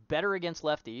quiver here. He's better against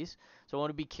lefties, so I want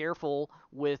to be careful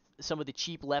with some of the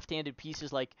cheap left-handed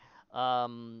pieces like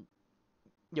Canzone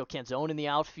in the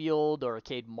outfield, or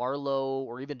Cade Marlowe,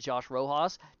 or even Josh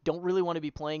Rojas. Don't really want to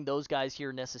be playing those guys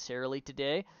here necessarily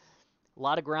today. A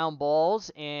lot of ground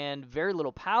balls and very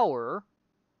little power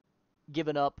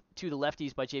given up to the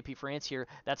lefties by JP France here.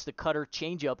 That's the cutter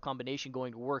changeup combination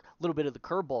going to work. A little bit of the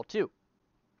curveball too.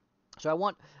 So I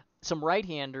want some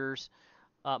right-handers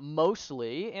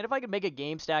mostly, and if I could make a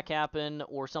game stack happen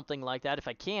or something like that, if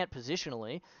I can't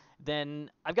positionally, then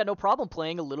I've got no problem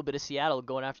playing a little bit of Seattle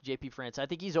going after JP France. I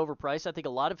think he's overpriced. I think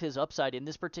a lot of his upside in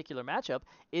this particular matchup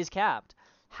is capped.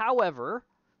 However,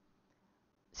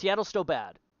 Seattle's still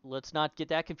bad. Let's not get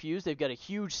that confused. They've got a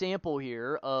huge sample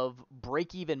here of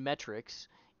break-even metrics,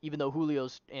 even though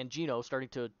Julio's and Gino starting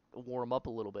to warm up a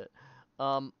little bit.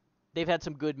 They've had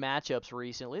some good matchups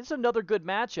recently. It's another good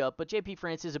matchup, but JP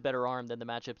France is a better arm than the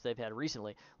matchups they've had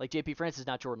recently. Like, JP France is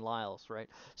not Jordan Lyles, right?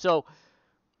 So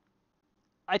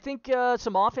I think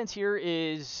some offense here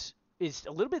is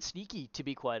a little bit sneaky, to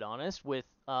be quite honest, with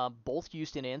both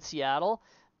Houston and Seattle.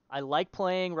 I like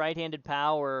playing right-handed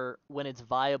power when it's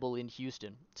viable in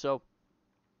Houston. So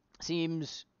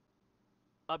seems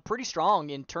pretty strong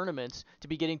in tournaments to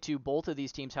be getting to both of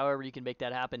these teams, however you can make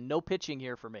that happen. No pitching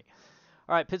here for me.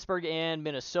 All right, Pittsburgh and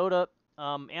Minnesota.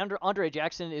 Andre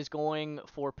Jackson is going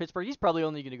for Pittsburgh. He's probably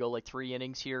only going to go like 3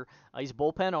 innings here. He's a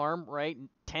bullpen arm, right?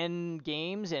 10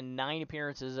 games and 9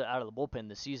 appearances out of the bullpen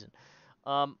this season.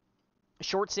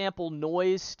 Short sample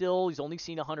noise still. He's only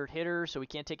seen 100 hitters, so he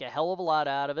can't take a hell of a lot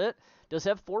out of it. Does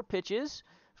have 4 pitches,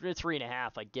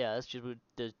 3.5, I guess, just with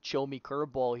the show me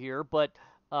curveball here, but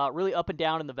really up and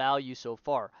down in the value so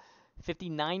far.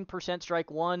 59% strike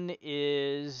one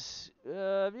is,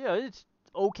 it's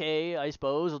okay, I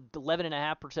suppose.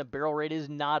 11.5% barrel rate is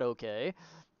not okay.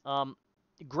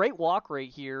 Great walk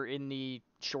rate here in the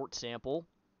short sample.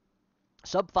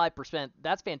 Sub 5%,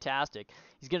 that's fantastic.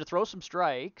 He's going to throw some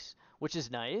strikes, which is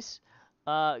nice.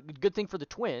 Good thing for the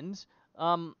Twins.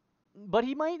 But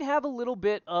he might have a little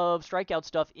bit of strikeout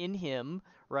stuff in him,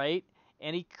 right?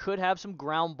 And he could have some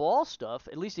ground ball stuff,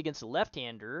 at least against the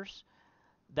left-handers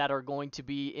that are going to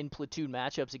be in platoon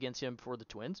matchups against him for the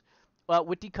Twins.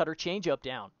 With the cutter changeup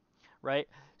down, right?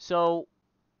 So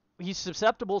he's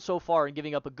susceptible so far in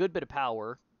giving up a good bit of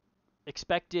power.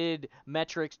 Expected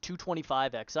metrics,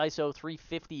 225x ISO,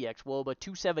 350x WOBA,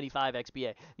 275x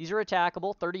BA. These are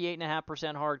attackable,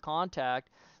 38.5% hard contact,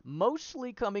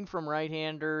 mostly coming from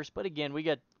right-handers. But again, we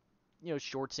got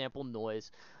short sample noise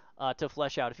to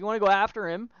flesh out. If you want to go after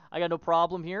him, I got no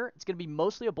problem here. It's going to be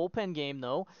mostly a bullpen game,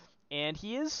 though. And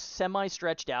he is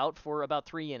semi-stretched out for about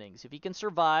 3 innings. If he can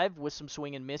survive with some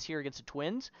swing and miss here against the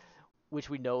Twins, which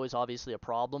we know is obviously a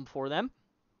problem for them,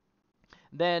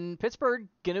 then Pittsburgh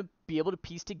going to be able to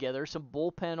piece together some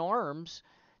bullpen arms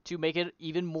to make it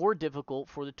even more difficult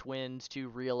for the Twins to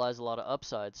realize a lot of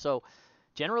upside. So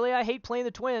generally I hate playing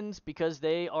the Twins because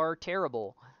they are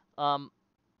terrible.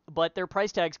 But their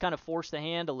price tags kind of force the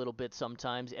hand a little bit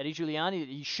sometimes. Eddie Giuliani,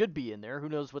 he should be in there. Who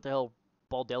knows what the hell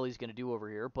Baldelli's going to do over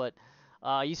here, but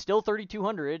he's still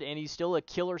 3,200, and he's still a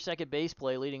killer second base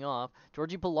play leading off.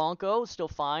 Georgie Polanco still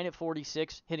fine at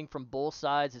 46, hitting from both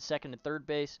sides at second and third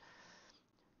base.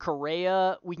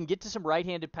 Correa, we can get to some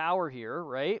right-handed power here,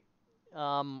 right?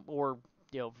 Or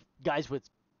guys with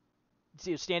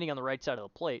standing on the right side of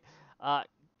the plate,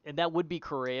 and that would be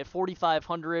Correa at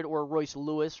 4,500, or Royce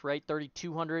Lewis, right,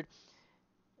 3,200.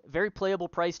 Very playable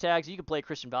price tags. You can play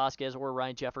Christian Vasquez or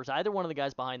Ryan Jeffers, either one of the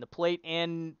guys behind the plate,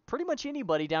 and pretty much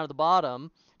anybody down at the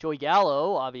bottom. Joey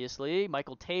Gallo, obviously.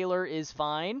 Michael Taylor is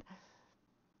fine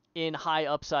in high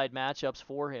upside matchups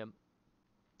for him.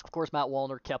 Of course, Matt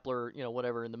Wallner, Kepler,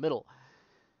 whatever in the middle.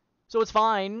 So it's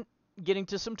fine getting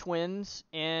to some Twins,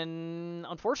 and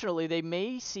unfortunately, they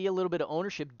may see a little bit of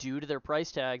ownership due to their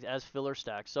price tags as filler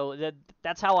stacks. So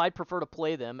that's how I'd prefer to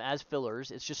play them, as fillers.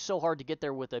 It's just so hard to get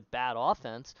there with a bad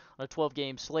offense on a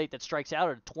 12-game slate that strikes out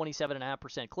at a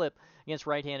 27.5% clip against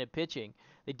right-handed pitching.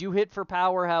 They do hit for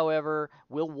power, however,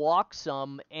 will walk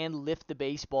some and lift the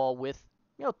baseball with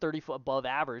 30 above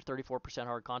average, 34%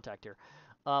 hard contact here.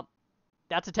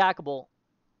 That's attackable.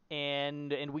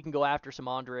 And we can go after some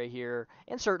Andre here,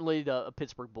 and certainly the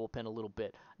Pittsburgh bullpen a little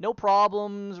bit. No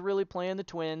problems really playing the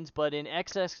Twins, but in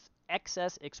excess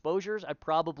exposures, I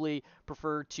probably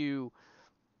prefer to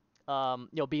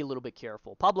be a little bit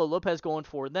careful. Pablo Lopez going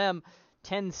for them,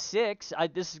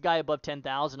 10-6. This is a guy above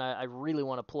 10,000. I really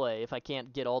want to play if I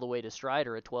can't get all the way to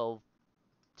Strider at 12-7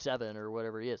 or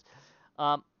whatever he is.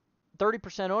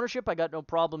 30% ownership, I got no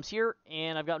problems here,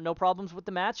 and I've got no problems with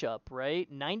the matchup,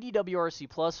 right? 90 WRC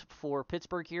plus for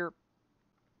Pittsburgh here.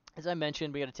 As I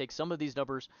mentioned, we got to take some of these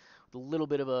numbers with a little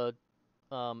bit of a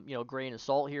grain of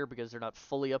salt here because they're not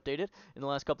fully updated in the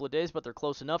last couple of days, but they're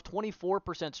close enough. 24%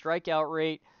 strikeout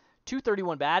rate,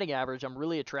 231 batting average. I'm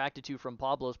really attracted to from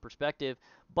Pablo's perspective.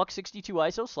 .62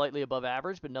 ISO, slightly above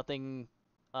average, but nothing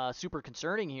super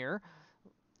concerning here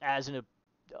as an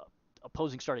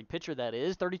opposing starting pitcher, that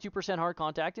is. 32% hard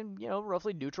contact and,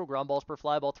 roughly neutral ground balls per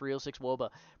fly ball, 306 WOBA.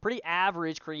 Pretty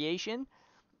average creation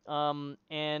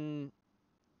and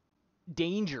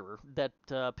danger that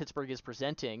Pittsburgh is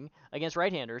presenting against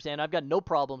right-handers, and I've got no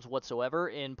problems whatsoever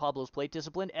in Pablo's plate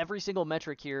discipline. Every single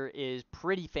metric here is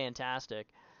pretty fantastic.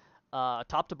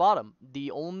 Top to bottom. The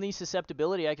only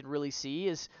susceptibility I can really see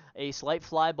is a slight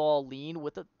fly ball lean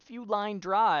with a few line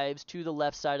drives to the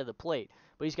left side of the plate.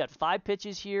 But he's got 5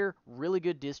 pitches here, really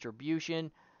good distribution.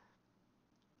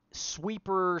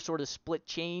 Sweeper sort of split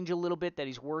change a little bit that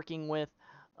he's working with,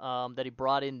 that he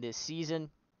brought in this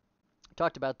season.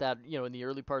 Talked about that, in the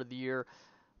early part of the year.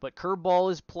 But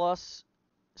curveball is plus,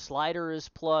 slider is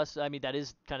plus. I mean, that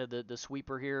is kind of the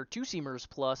sweeper here. Two-seamers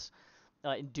plus,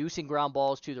 inducing ground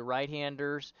balls to the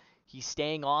right-handers. He's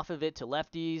staying off of it to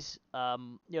lefties.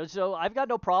 So I've got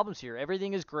no problems here.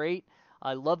 Everything is great.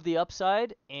 I love the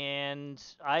upside, and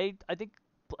I think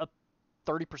a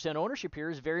 30% ownership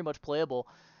here is very much playable,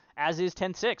 as is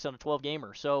 10-6 on a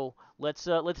 12-gamer. So let's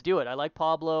do it. I like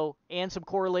Pablo and some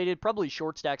correlated, probably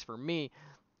short stacks for me,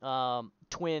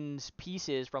 Twins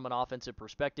pieces from an offensive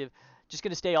perspective. Just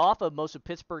going to stay off of most of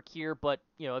Pittsburgh here, but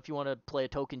if you want to play a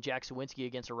token Jack Sawinski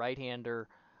against a right-hander,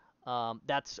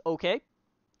 that's okay.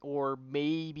 Or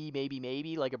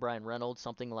maybe like a Brian Reynolds,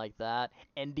 something like that.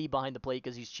 Endy behind the plate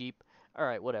because he's cheap. All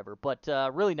right, whatever. But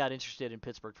really not interested in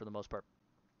Pittsburgh for the most part.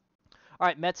 All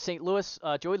right, Mets, St. Louis.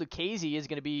 Joey Lucchesi is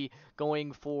going to be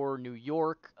going for New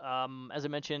York. As I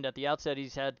mentioned at the outset,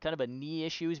 he's had kind of a knee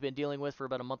issue he's been dealing with for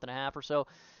about a month and a half or so.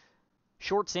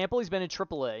 Short sample, he's been in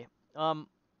AAA.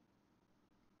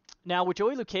 Now, with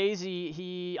Joey Lucchesi,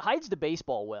 he hides the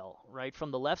baseball well, right,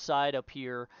 from the left side up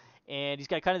here. And he's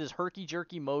got kind of this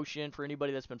herky-jerky motion for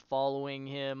anybody that's been following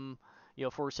him,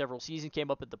 for several seasons.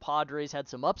 Came up at the Padres, had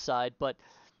some upside, but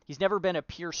he's never been a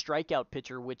pure strikeout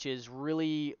pitcher, which has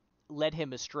really led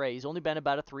him astray. He's only been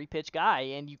about a 3-pitch guy,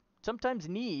 and you sometimes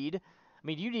need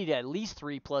at least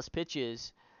 3+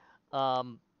 pitches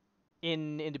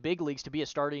in the big leagues to be a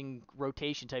starting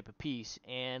rotation type of piece.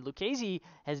 And Lucchesi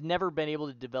has never been able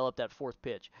to develop that 4th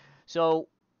pitch. So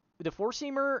the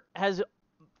 4-seamer has,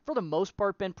 for the most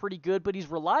part, been pretty good, but he's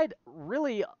relied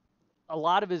really a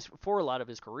lot of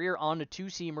his career on a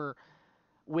 2-seamer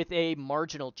with a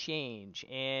marginal change,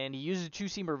 and he uses a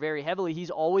 2-seamer very heavily. He's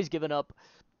always given up,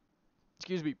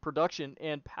 production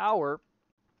and power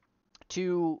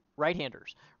to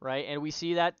right-handers, right? And we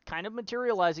see that kind of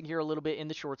materializing here a little bit in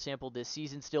the short sample this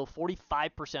season. Still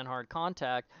 45% hard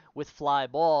contact with fly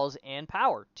balls and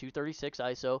power, 236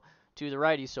 ISO to the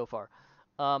righties so far.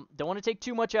 Don't want to take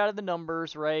too much out of the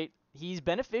numbers, right? He's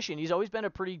been efficient. He's always been a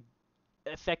pretty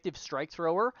effective strike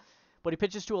thrower, but he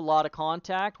pitches to a lot of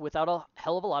contact without a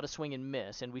hell of a lot of swing and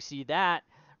miss, and we see that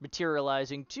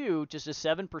materializing to just a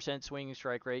 7% swinging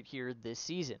strike rate here this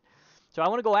season. So I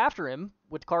want to go after him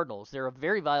with the Cardinals. They're a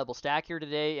very viable stack here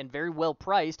today and very well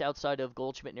priced outside of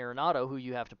Goldschmidt and Arenado, who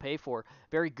you have to pay for.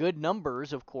 Very good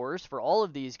numbers, of course, for all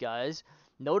of these guys.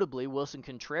 Notably, Wilson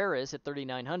Contreras at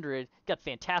 3,900 got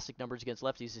fantastic numbers against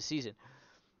lefties this season.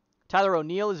 Tyler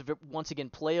O'Neill is once again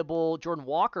playable. Jordan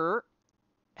Walker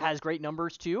has great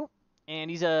numbers too, and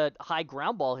he's a high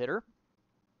ground ball hitter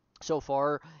so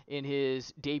far in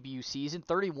his debut season.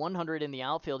 3,100 in the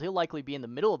outfield. He'll likely be in the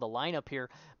middle of the lineup here.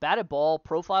 Batted ball,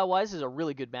 profile-wise, is a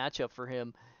really good matchup for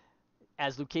him,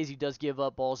 as Lucchesi does give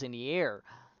up balls in the air.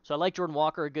 So I like Jordan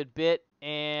Walker a good bit,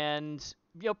 and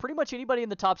pretty much anybody in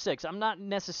the top 6. I'm not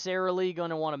necessarily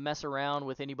going to want to mess around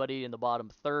with anybody in the bottom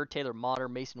third. Taylor Motter,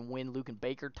 Mason Wynn, Luke and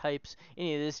Baker types.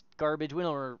 Any of this garbage, we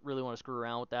don't really want to screw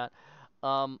around with that.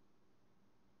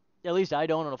 At least I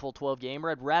don't on a full 12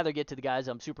 gamer. I'd rather get to the guys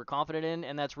I'm super confident in,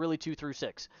 and that's really 2 through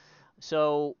 6.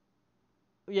 So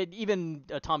yeah, even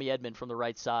Tommy Edman from the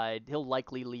right side, he'll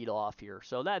likely lead off here.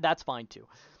 So that's fine too.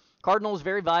 Cardinals,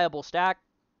 very viable stack.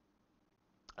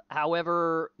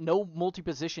 However, no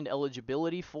multi-position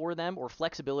eligibility for them, or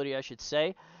flexibility, I should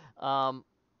say. So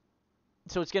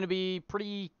it's going to be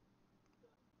pretty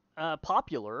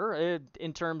popular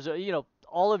in terms of,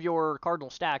 all of your Cardinal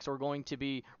stacks are going to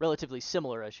be relatively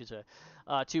similar, I should say,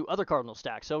 to other Cardinal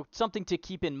stacks. So something to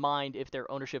keep in mind if their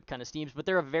ownership kind of steams. But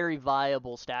they're a very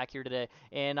viable stack here today,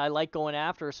 and I like going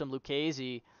after some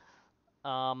Lucchesi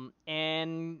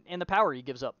and the power he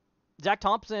gives up. Zach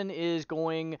Thompson is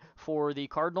going for the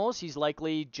Cardinals. He's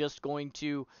likely just going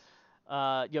to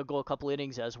go a couple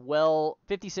innings as well.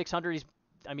 5,600.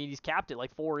 He's capped at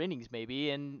like 4 innings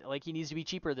maybe, and like he needs to be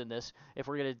cheaper than this if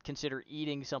we're going to consider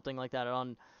eating something like that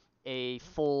on a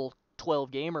full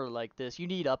 12 gamer like this. You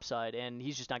need upside, and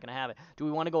he's just not going to have it. Do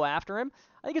we want to go after him?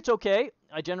 I think it's okay.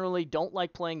 I generally don't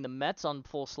like playing the Mets on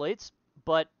full slates,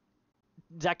 but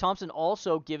Zach Thompson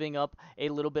also giving up a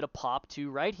little bit of pop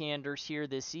to right-handers here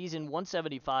this season.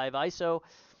 175 ISO,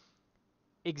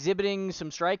 exhibiting some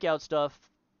strikeout stuff.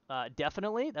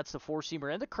 Definitely, that's the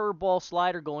 4-seamer and the curveball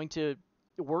slider going to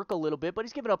work a little bit, but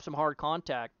he's giving up some hard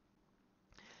contact.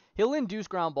 He'll induce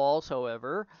ground balls,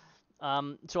 however.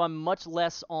 So I'm much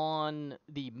less on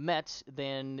the Mets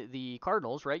than the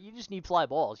Cardinals, right? You just need fly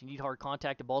balls. You need hard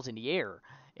contact and balls in the air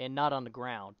and not on the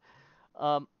ground.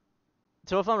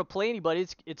 So if I'm going to play anybody,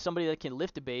 it's somebody that can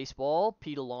lift a baseball.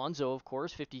 Pete Alonso, of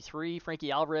course, 53.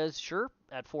 Frankie Alvarez, sure,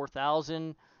 at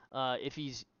 4,000. If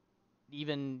he's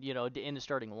even, in the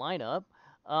starting lineup.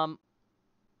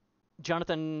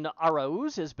 Jonathan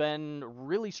Arauz has been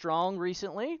really strong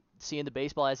recently, seeing the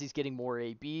baseball as he's getting more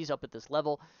ABs up at this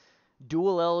level.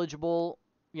 Dual eligible,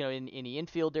 in the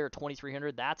infield there at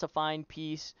 2,300. That's a fine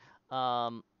piece.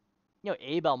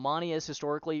 Abe Almani has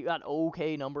historically got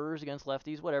okay numbers against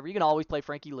lefties, whatever. You can always play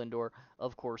Frankie Lindor,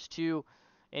 of course, too.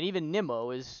 And even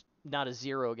Nimmo is not a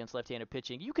 0 against left-handed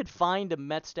pitching. You could find a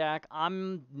Met stack.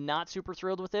 I'm not super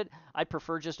thrilled with it. I'd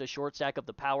prefer just a short stack of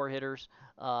the power hitters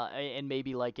and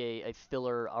maybe like a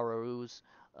filler Arauz,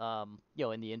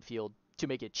 in the infield to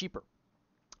make it cheaper.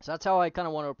 So that's how I kind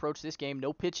of want to approach this game.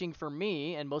 No pitching for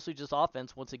me, and mostly just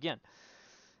offense once again.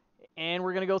 And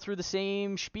we're going to go through the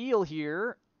same spiel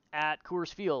here at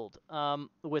Coors Field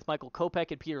with Michael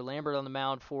Kopech and Peter Lambert on the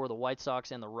mound for the White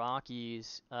Sox and the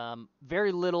Rockies.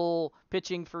 Very little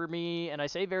pitching for me, and I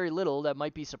say very little. That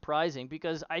might be surprising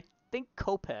because I think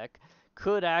Kopech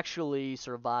could actually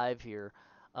survive here.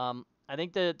 I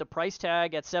think the price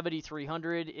tag at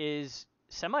 7,300 is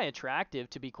semi-attractive,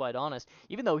 to be quite honest,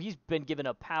 even though he's been given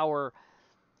up power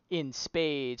in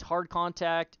spades, hard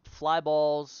contact, fly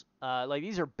balls.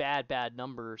 These are bad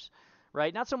numbers.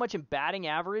 Right, not so much in batting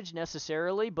average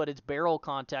necessarily, but it's barrel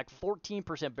contact,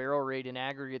 14% barrel rate in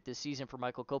aggregate this season for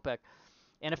Michael Kopech,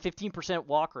 and a 15%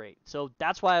 walk rate. So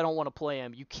that's why I don't want to play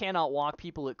him. You cannot walk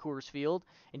people at Coors Field,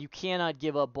 and you cannot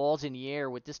give up balls in the air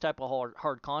with this type of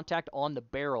hard contact on the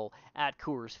barrel at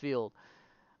Coors Field.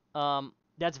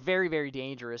 That's very, very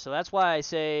dangerous. So that's why I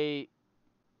say,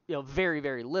 very,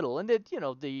 very little. And that,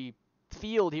 the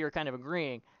field here kind of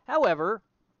agreeing. However,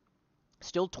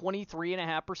 still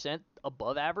 23.5%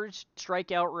 above average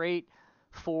strikeout rate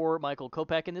for Michael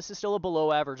Kopech, and this is still a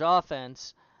below average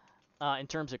offense in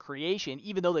terms of creation,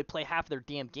 even though they play half their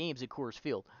damn games at Coors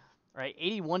Field. Right,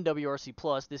 81 WRC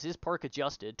plus. This is park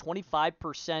adjusted.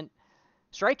 25%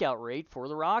 strikeout rate for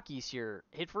the Rockies here.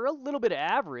 Hit for a little bit of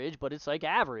average, but it's like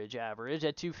average at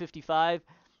 255.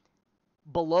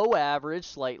 Below average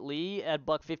slightly at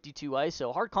 $152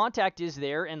 ISO. Hard contact is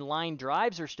there, and line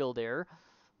drives are still there.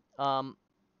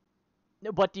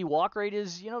 But the walk rate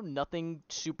is, nothing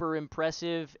super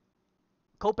impressive.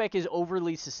 Kopech is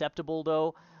overly susceptible,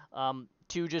 though,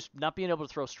 to just not being able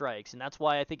to throw strikes, and that's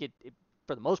why I think it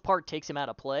for the most part, takes him out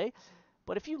of play.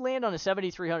 But if you land on a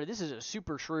 7,300, this is a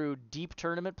super shrewd, deep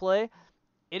tournament play.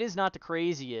 It is not the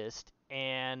craziest,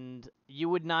 and you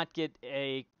would not get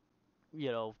a,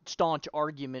 staunch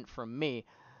argument from me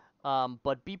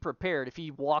But be prepared if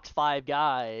he walks 5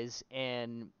 guys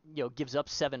and gives up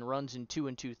 7 runs in 2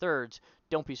 2/3.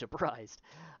 Don't be surprised.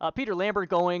 Peter Lambert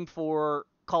going for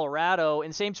Colorado,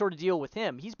 and same sort of deal with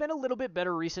him. He's been a little bit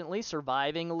better recently,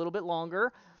 surviving a little bit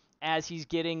longer as he's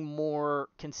getting more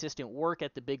consistent work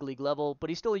at the big league level. But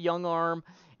he's still a young arm,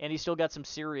 and he's still got some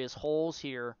serious holes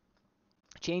here.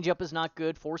 Changeup is not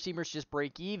good. Four-seamers just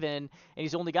break even, and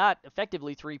he's only got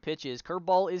effectively 3 pitches.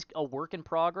 Curveball is a work in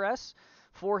progress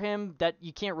for him that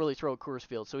you can't really throw at Coors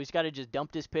Field. So he's got to just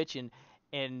dump this pitch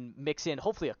and mix in,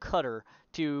 hopefully, a cutter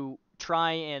to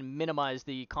try and minimize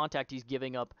the contact he's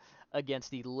giving up against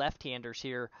the left-handers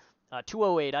here.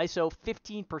 208 ISO,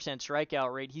 15%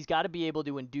 strikeout rate. He's got to be able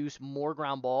to induce more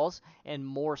ground balls and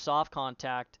more soft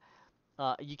contact.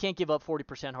 You can't give up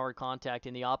 40% hard contact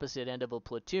in the opposite end of a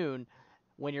platoon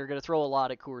when you're going to throw a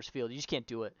lot at Coors Field. You just can't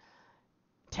do it.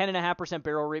 10.5%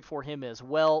 barrel rate for him as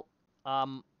well.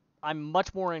 I'm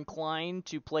much more inclined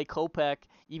to play Kopech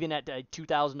even at a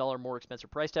 $2,000 more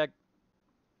expensive price tag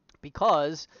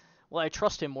because, well, I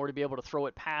trust him more to be able to throw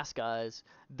it past guys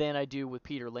than I do with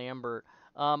Peter Lambert.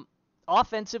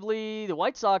 Offensively, the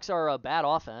White Sox are a bad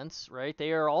offense, right?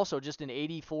 They are also just an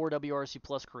 84 WRC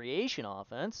plus creation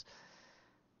offense.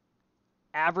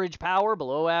 Average power,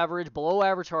 below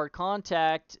average hard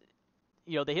contact.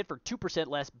 They hit for 2%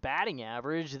 less batting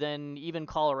average than even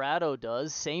Colorado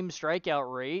does. Same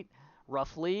strikeout rate,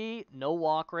 roughly. No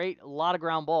walk rate. A lot of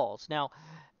ground balls. Now,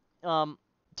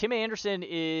 Tim Anderson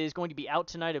is going to be out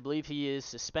tonight. I believe he is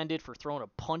suspended for throwing a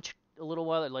punch a little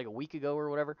while, like a week ago or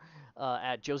whatever,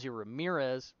 at Jose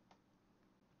Ramirez.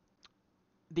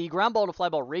 The ground ball to fly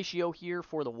ball ratio here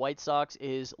for the White Sox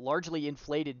is largely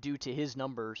inflated due to his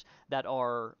numbers that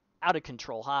are out of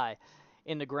control high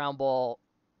in the ground ball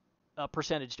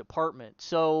percentage department.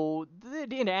 So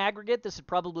in aggregate, this would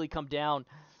probably come down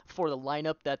for the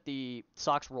lineup that the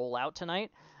Sox roll out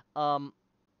tonight.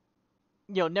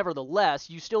 Nevertheless,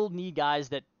 you still need guys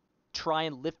that try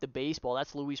and lift the baseball.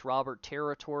 That's Luis Robert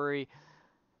territory.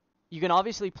 You can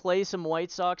obviously play some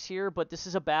White Sox here, but this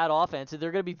is a bad offense, and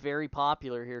they're going to be very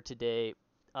popular here today.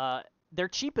 They're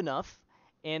cheap enough,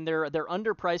 and they're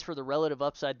underpriced for the relative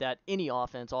upside that any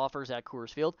offense offers at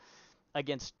Coors Field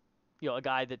against a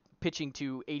guy that pitching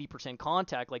to 80%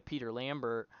 contact like Peter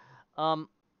Lambert.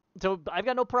 So I've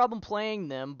got no problem playing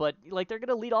them, but they're going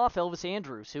to lead off Elvis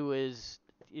Andrus, who is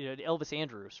Elvis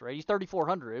Andrus, right? He's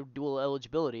 3,400 dual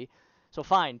eligibility, so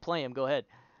fine, play him, go ahead.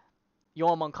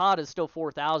 Yoel Moncada is still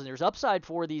 4,000. There's upside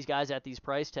for these guys at these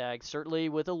price tags, certainly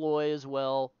with Eloy as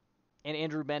well, and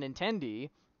Andrew Benintendi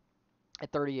at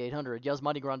 3,800.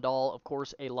 Yasmani Grandal, of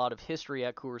course, a lot of history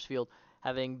at Coors Field,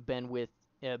 having been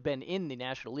in the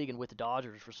National League and with the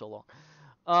Dodgers for so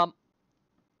long.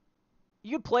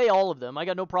 You could play all of them. I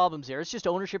got no problems there. It's just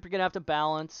ownership you're going to have to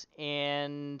balance,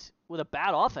 and with a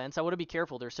bad offense, I want to be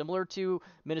careful. They're similar to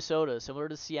Minnesota, similar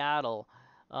to Seattle.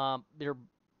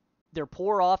 They're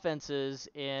poor offenses,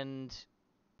 and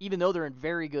even though they're in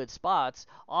very good spots,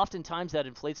 oftentimes that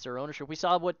inflates their ownership. We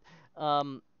saw what,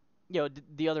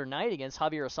 the other night against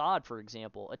Javier Assad, for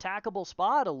example, attackable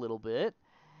spot a little bit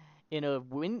in a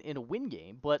win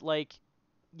game, but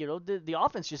the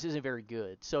offense just isn't very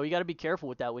good. So you got to be careful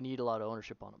with that when you need a lot of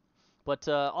ownership on them. But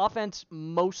offense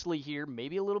mostly here,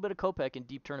 maybe a little bit of Kopech and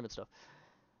deep tournament stuff.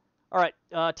 All right,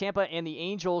 Tampa and the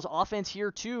Angels, offense here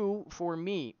too for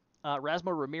me.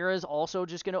 Rasmo Ramirez also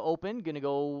just going to open, going to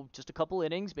go just a couple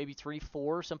innings, maybe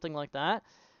 3-4, something like that.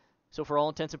 So for all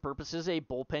intents and purposes, a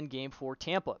bullpen game for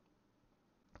Tampa.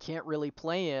 Can't really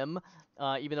play him,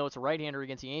 even though it's a right-hander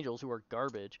against the Angels, who are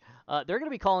garbage. They're going to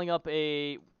be calling up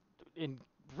in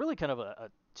really kind of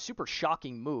a super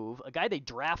shocking move, a guy they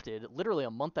drafted literally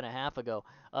a month and a half ago,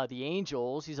 the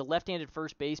Angels. He's a left-handed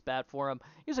first base bat for him.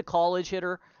 He's a college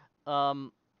hitter,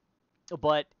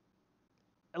 but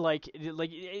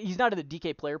he's not in the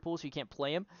DK player pool, so you can't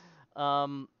play him.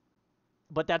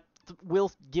 But that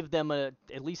will give them at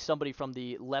least somebody from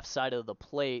the left side of the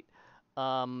plate.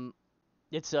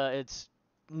 It's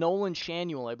Nolan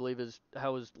Shanuel, I believe is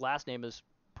how his last name is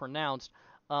pronounced.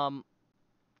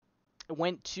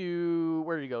 Went to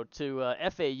where did he go? To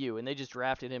FAU, and they just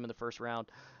drafted him in the first round.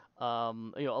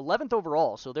 11th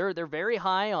overall, so they're very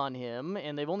high on him,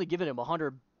 and they've only given him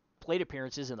 100 plate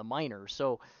appearances in the minors.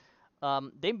 So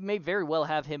they may very well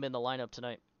have him in the lineup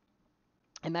tonight.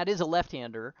 And that is a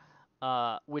left-hander,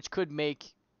 which could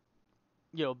make,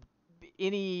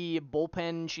 any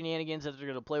bullpen shenanigans that they're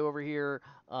going to play over here.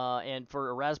 And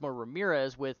for Erasmo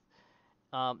Ramirez with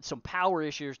some power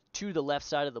issues to the left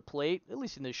side of the plate, at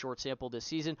least in this short sample this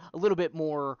season, a little bit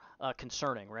more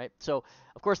concerning, right? So,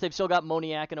 of course, they've still got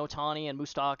Moniak and Ohtani and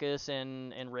Moustakas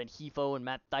and Rengifo and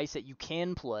Matt Thaiss that you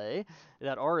can play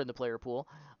that are in the player pool.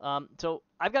 So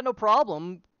I've got no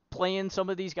problem playing some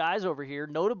of these guys over here.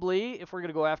 Notably, if we're going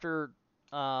to go after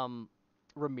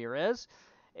Ramirez,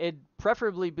 it'd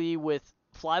preferably be with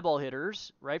fly ball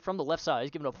hitters, right, from the left side.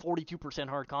 He's given a 42%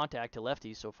 hard contact to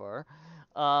lefties so far.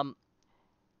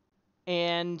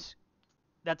 And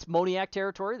that's Moniak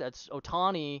territory. That's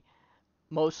Ohtani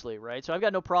mostly, right? So I've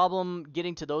got no problem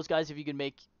getting to those guys if you can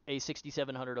make a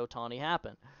 6,700 Ohtani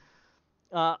happen.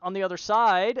 On the other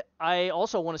side, I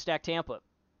also want to stack Tampa.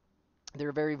 They're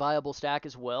a very viable stack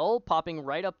as well, popping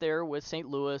right up there with St.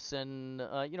 Louis and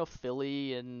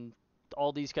Philly and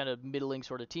all these kind of middling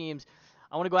sort of teams.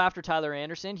 I want to go after Tyler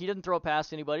Anderson. He doesn't throw it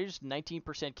past anybody, just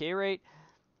 19% K rate.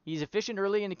 He's efficient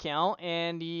early in the count,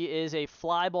 and he is a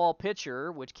fly ball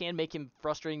pitcher, which can make him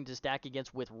frustrating to stack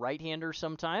against with right-handers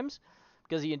sometimes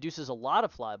because he induces a lot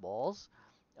of fly balls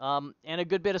and a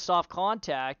good bit of soft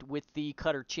contact with the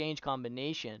cutter-change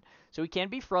combination. So he can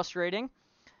be frustrating.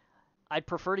 I'd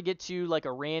prefer to get to like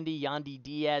a Randy, Yandy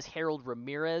Diaz, Harold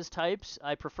Ramirez types.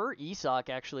 I prefer Isak,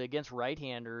 actually, against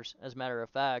right-handers, as a matter of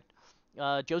fact.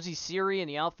 Josie Siri in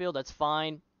the outfield, that's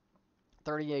fine.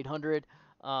 3,800.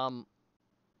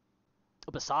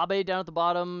 Basabe down at the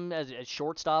bottom as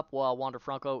shortstop while Wander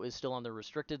Franco is still on the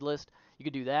restricted list. You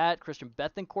could do that. Christian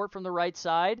Bethancourt from the right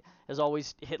side has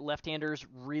always hit left-handers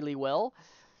really well.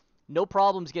 No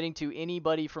problems getting to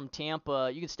anybody from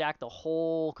Tampa. You can stack the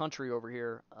whole country over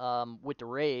here with the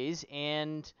Rays.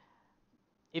 And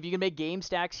if you can make game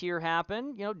stacks here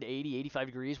happen, 80, 85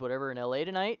 degrees, whatever in LA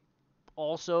tonight,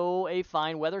 also a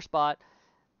fine weather spot.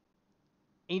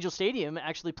 Angel Stadium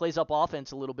actually plays up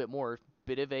offense a little bit more.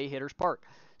 Bit of a hitter's park.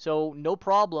 So no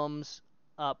problems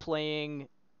playing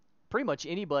pretty much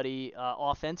anybody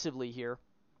offensively here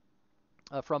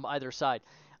from either side.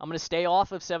 I'm going to stay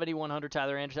off of 7,100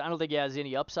 Tyler Anderson. I don't think he has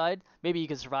any upside. Maybe he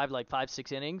can survive like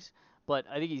 5-6 innings, but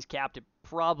I think he's capped at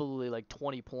probably like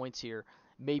 20 points here.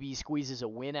 Maybe he squeezes a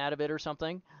win out of it or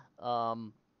something.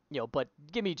 But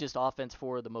give me just offense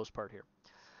for the most part here.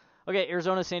 Okay,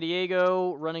 Arizona, San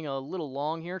Diego, running a little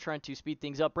long here, trying to speed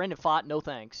things up. Brandon Pfaadt, no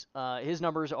thanks. His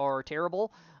numbers are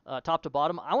terrible, top to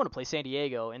bottom. I want to play San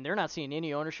Diego, and they're not seeing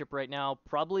any ownership right now,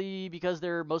 probably because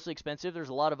they're mostly expensive. There's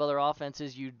a lot of other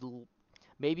offenses you'd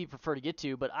maybe prefer to get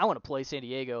to, but I want to play San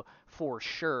Diego for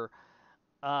sure.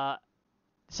 So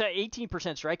 18%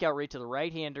 strikeout rate to the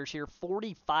right-handers here,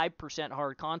 45%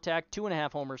 hard contact,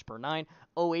 2.5 homers per 9,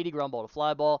 0.80 ground ball to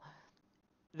fly ball.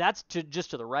 That's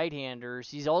just to the right-handers.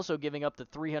 He's also giving up the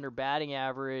 300 batting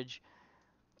average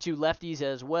to lefties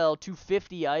as well.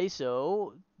 250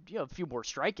 ISO. A few more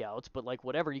strikeouts, but like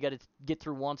whatever. You got to get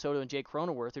through Juan Soto and Jake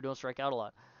Cronenworth, who don't strike out a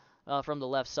lot. From the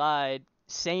left side,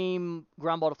 same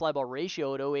ground ball to fly ball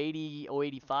ratio at 0.80,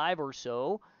 0.85 or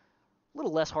so. A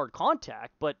little less hard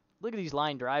contact, but look at these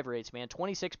line drive rates, man.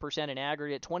 26% in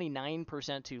aggregate,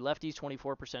 29% to lefties,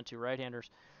 24% to right-handers.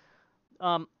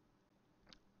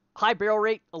 High barrel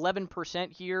rate,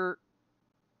 11% here.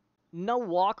 No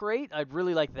walk rate. I'd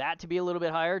really like that to be a little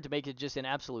bit higher to make it just an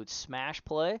absolute smash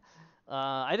play.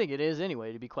 I think it is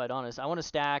anyway, to be quite honest. I want to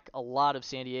stack a lot of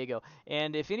San Diego.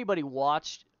 And if anybody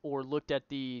watched or looked at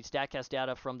the StatCast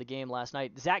data from the game last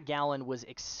night, Zach Gallen was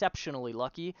exceptionally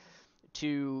lucky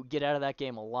to get out of that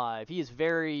game alive. He is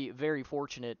very, very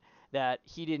fortunate that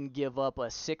he didn't give up a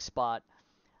 6 spot.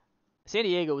 San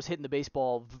Diego was hitting the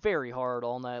baseball very hard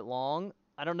all night long.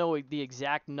 I don't know the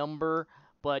exact number,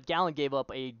 but Gallen gave up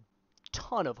a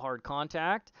ton of hard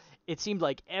contact. It seemed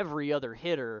like every other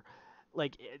hitter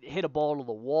hit a ball to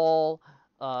the wall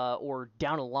or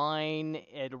down a line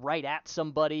and right at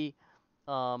somebody.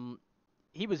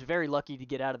 He was very lucky to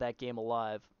get out of that game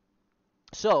alive.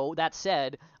 So, that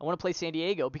said, I want to play San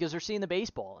Diego because they're seeing the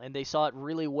baseball, and they saw it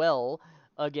really well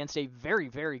against a very,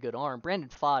 very good arm. Brandon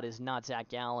Pfaadt is not Zach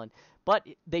Gallen. But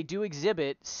they do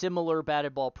exhibit similar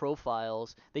batted ball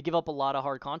profiles. They give up a lot of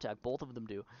hard contact. Both of them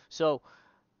do. So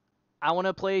I want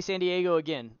to play San Diego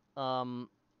again.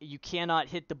 You cannot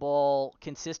hit the ball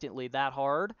consistently that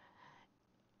hard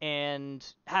and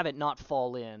have it not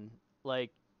fall in.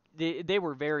 Like, they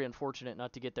were very unfortunate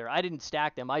not to get there. I didn't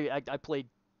stack them. I played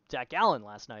Zach Gallen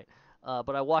last night.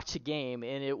 But I watched the game,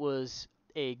 and it was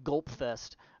a gulp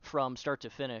fest from start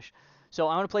to finish. So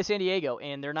I want to play San Diego,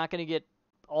 and they're not going to get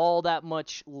all that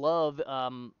much love,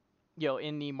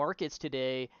 in the markets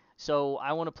today. So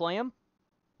I want to play them.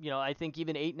 I think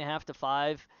even 8.5 to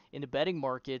 5 in the betting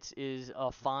markets is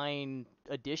a fine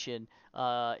addition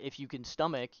if you can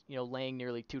stomach, laying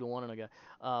nearly 2 to 1 on a guy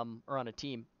or on a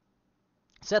team.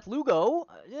 Seth Lugo,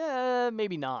 yeah,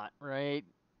 maybe not, right?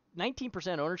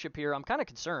 19% ownership here. I'm kind of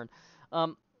concerned.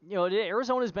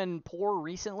 Arizona's been poor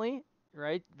recently,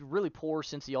 right? Really poor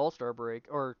since the All-Star break,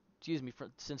 or excuse me,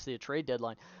 since the trade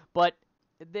deadline. But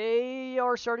they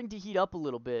are starting to heat up a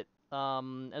little bit.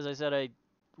 As I said, I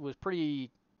was pretty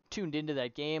tuned into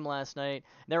that game last night.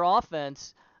 Their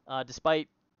offense, despite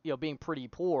being pretty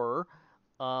poor,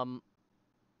 um,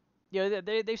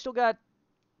 they still got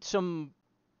some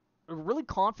really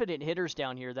confident hitters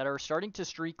down here that are starting to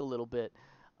streak a little bit.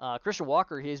 Christian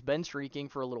Walker has been streaking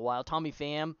for a little while. Tommy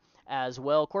Pham as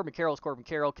well. Corbin Carroll's Corbin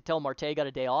Carroll. Ketel Marte got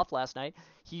a day off last night.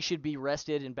 He should be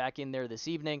rested and back in there this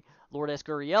evening. Lourdes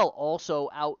Gurriel also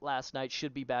out last night.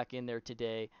 Should be back in there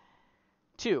today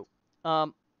too.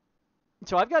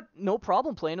 So I've got no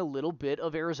problem playing a little bit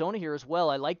of Arizona here as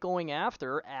well. I like going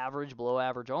after average, below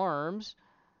average arms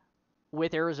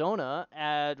with Arizona,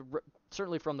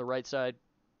 certainly from the right side,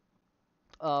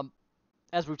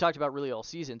 as we've talked about really all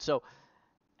season. So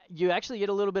you actually get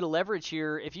a little bit of leverage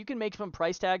here. If you can make some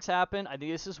price tags happen, I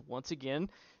think this is, once again,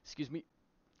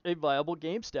 a viable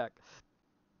game stack.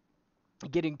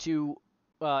 Getting to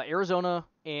Arizona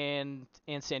and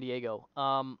San Diego.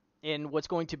 In what's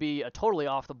going to be a totally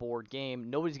off-the-board game.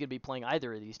 Nobody's going to be playing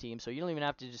either of these teams, so you don't even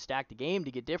have to just stack the game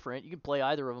to get different. You can play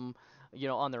either of them,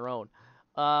 on their own.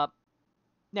 Now,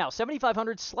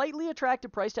 7,500, slightly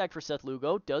attractive price tag for Seth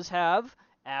Lugo. Does have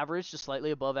average to slightly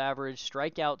above average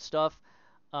strikeout stuff,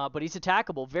 but he's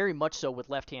attackable, very much so with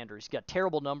left-handers. He's got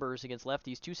terrible numbers against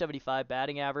lefties, 275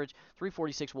 batting average,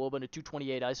 346 WOBA, and a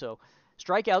 228 ISO.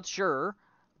 Strikeouts, sure,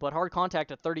 but hard contact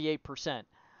at 38%.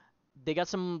 They got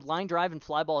some line drive and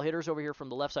fly ball hitters over here from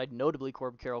the left side, notably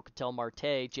Corbin Carroll, Ketel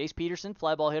Marte. Jace Peterson,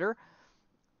 fly ball hitter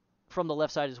from the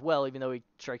left side as well, even though he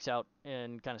strikes out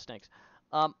and kind of stinks.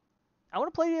 I want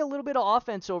to play a little bit of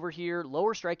offense over here,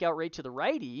 lower strikeout rate to the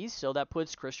righties, so that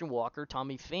puts Christian Walker,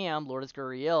 Tommy Pham, Lourdes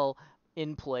Gurriel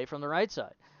in play from the right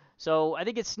side. So I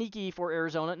think it's sneaky for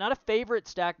Arizona. Not a favorite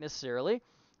stack necessarily,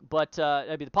 but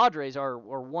the Padres are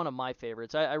one of my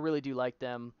favorites. I really do like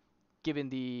them, given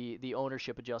the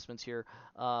ownership adjustments here,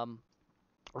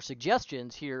 or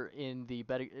suggestions here in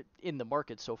the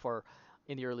market so far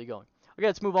in the early going. Okay,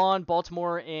 let's move on.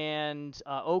 Baltimore and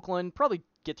Oakland. Probably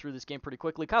get through this game pretty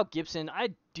quickly. Kyle Gibson, I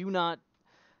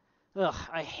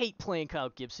hate playing Kyle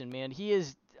Gibson, man.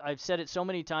 I've said it so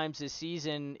many times this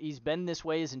season. He's been this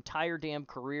way his entire damn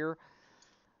career.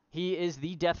 He is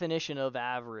the definition of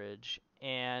average,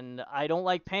 and I don't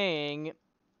like paying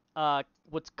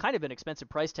what's kind of an expensive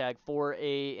price tag for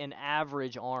an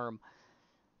average arm.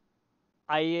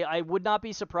 I would not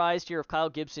be surprised here if Kyle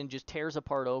Gibson just tears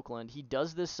apart Oakland. He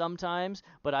does this sometimes,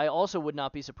 but I also would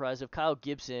not be surprised if Kyle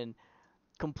Gibson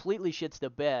completely shits the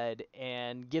bed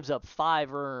and gives up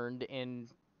 5 earned in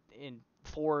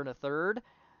 4 1/3,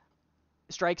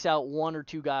 strikes out 1 or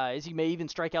 2 guys. He may even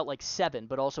strike out like 7,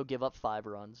 but also give up 5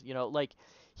 runs.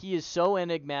 He is so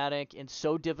enigmatic and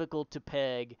so difficult to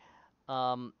peg.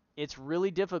 It's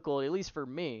really difficult, at least for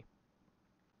me,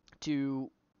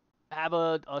 to have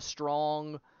a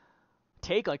strong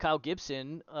take on Kyle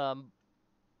Gibson.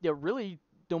 Really,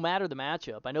 no matter the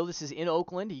matchup. I know this is in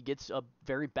Oakland. He gets a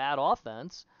very bad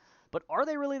offense. But are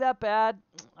they really that bad?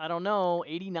 I don't know.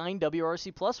 89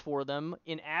 WRC plus for them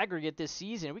in aggregate this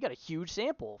season. We got a huge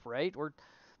sample, right? We're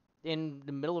in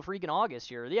the middle of freaking August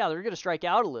here. Yeah, they're going to strike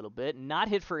out a little bit, not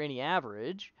hit for any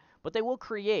average, but they will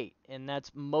create, and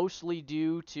that's mostly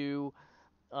due to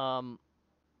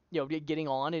getting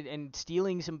on and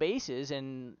stealing some bases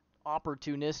and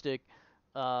opportunistic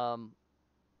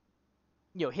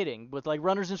hitting with like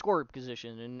runners in scoring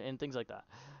position and things like that.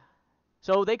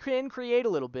 So they can create a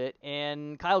little bit,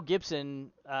 and Kyle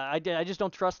Gibson, I just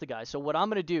don't trust the guy. So what I'm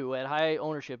going to do at high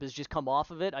ownership is just come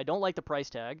off of it. I don't like the price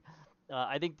tag.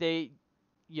 I think they,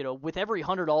 with every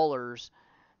 $100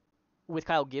 with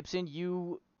Kyle Gibson,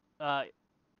 you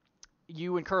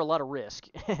incur a lot of risk.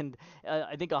 And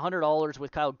I think $100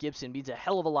 with Kyle Gibson means a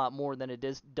hell of a lot more than it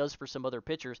does for some other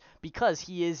pitchers, because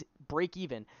he is break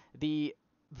even. The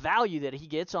value that he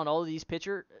gets on all of these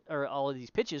pitches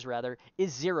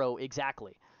is 0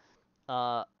 exactly.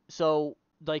 So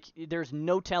there's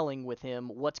no telling with him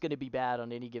what's going to be bad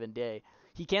on any given day.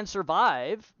 He can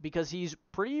survive because he's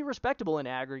pretty respectable in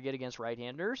aggregate against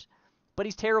right-handers, but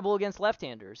he's terrible against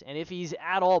left-handers. And if he's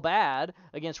at all bad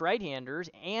against right-handers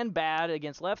and bad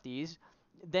against lefties,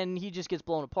 then he just gets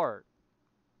blown apart.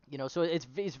 So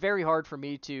it's very hard for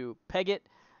me to peg it,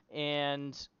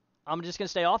 and I'm just going to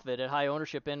stay off of it at high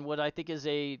ownership and what I think is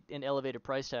an elevated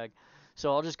price tag.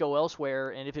 So I'll just go elsewhere,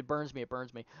 and if it burns me, it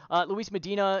burns me. Luis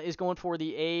Medina is going for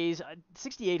the A's,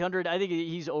 6,800. I think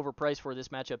he's overpriced for this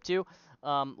matchup too.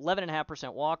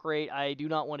 11.5% walk rate. I do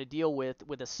not want to deal with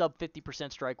a sub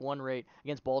 50% strike one rate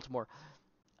against Baltimore.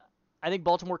 I think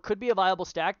Baltimore could be a viable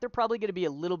stack. They're probably going to be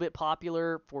a little bit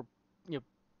popular for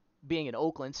being in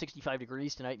Oakland, 65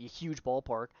 degrees tonight in a huge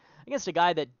ballpark, against a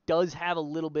guy that does have a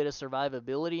little bit of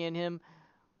survivability in him.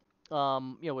 With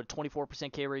a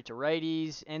 24% K rate to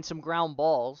righties and some ground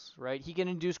balls, right? He can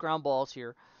induce ground balls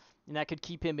here, and that could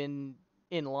keep him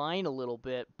in line a little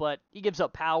bit. But he gives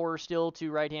up power still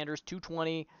to right-handers,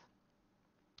 220,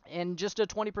 and just a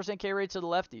 20% K rate to the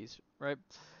lefties, right?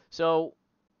 So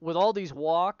with all these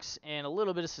walks and a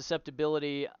little bit of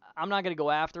susceptibility, I'm not going to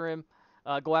go after him.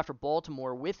 Go after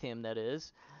Baltimore with him, that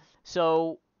is.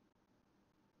 So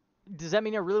does that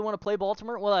mean I really want to play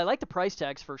Baltimore? Well, I like the price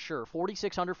tags for sure.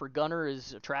 4,600 for Gunnar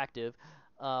is attractive.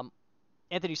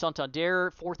 Anthony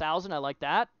Santander, 4,000, I like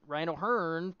that. Ryan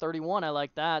O'Hearn, 31, I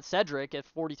like that. Cedric at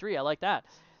 43, I like that.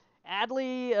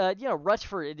 Adley,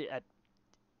 Rutschford at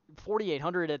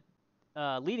 4,800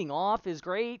 at leading off is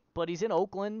great, but he's in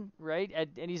Oakland, right?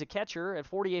 And he's a catcher at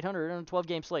 4,800 on a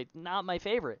 12-game slate. Not my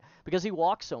favorite because he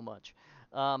walks so much.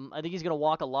 I think he's going to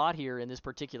walk a lot here in this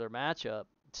particular matchup.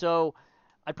 So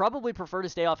I'd probably prefer to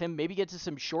stay off him, maybe get to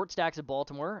some short stacks at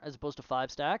Baltimore as opposed to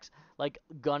 5 stacks, like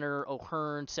Gunnar,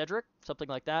 O'Hearn, Cedric, something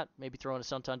like that. Maybe throw in a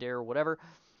Santander or whatever.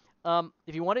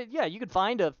 If you wanted, yeah, you could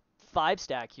find a 5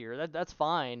 stack here. That's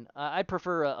fine. I'd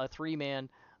prefer a 3-man,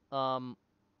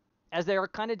 as they are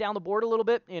kind of down the board a little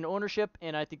bit in ownership,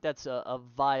 and I think that's a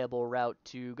viable route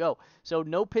to go. So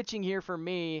no pitching here for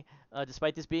me,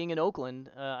 despite this being in Oakland.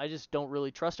 I just don't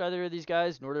really trust either of these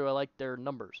guys, nor do I like their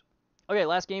numbers. Okay,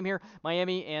 last game here,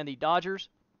 Miami and the Dodgers.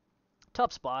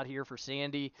 Tough spot here for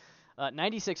Sandy.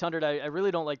 9,600, I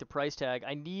really don't like the price tag.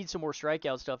 I need some more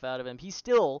strikeout stuff out of him. He's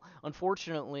still,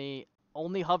 unfortunately,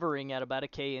 only hovering at about a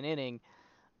K an inning,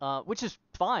 which is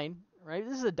fine, right?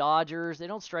 This is the Dodgers. They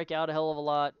don't strike out a hell of a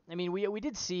lot. I mean, we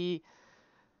did see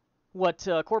what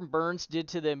Corbin Burns did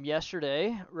to them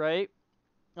yesterday, right?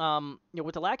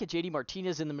 With the lack of J.D.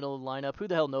 Martinez in the middle of the lineup, who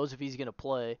the hell knows if he's going to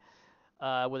play?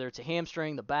 Whether it's a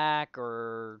hamstring, the back,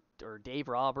 or Dave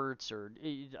Roberts, or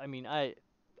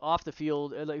off the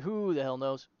field, like who the hell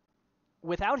knows?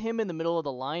 Without him in the middle of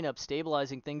the lineup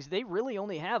stabilizing things, they really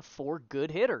only have 4 good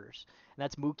hitters, and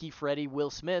that's Mookie, Freddie, Will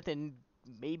Smith, and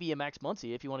maybe a Max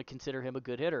Muncy if you want to consider him a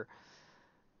good hitter.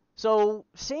 So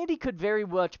Sandy could very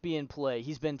much be in play.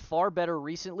 He's been far better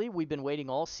recently. We've been waiting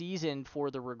all season for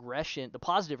the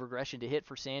positive regression to hit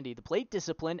for Sandy. The plate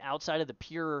discipline outside of the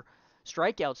pure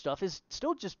strikeout stuff has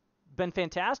still just been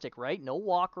fantastic, right? No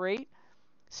walk rate,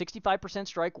 65%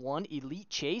 strike one, elite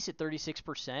chase at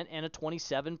 36%, and a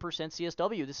 27%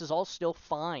 CSW. This is all still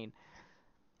fine.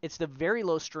 It's the very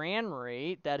low strand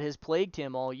rate that has plagued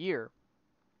him all year.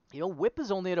 Whip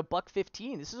is only at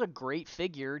 $1.15. This is a great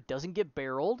figure. Doesn't get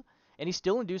barreled, and he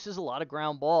still induces a lot of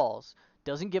ground balls.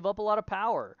 Doesn't give up a lot of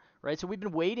power, right? So we've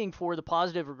been waiting for the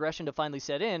positive regression to finally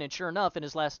set in, and sure enough, in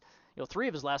his last, 3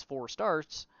 of his last 4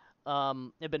 starts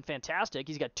have been fantastic.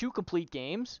 He's got 2 complete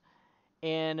games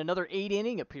and another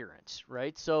 8-inning appearance,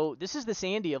 right? So this is the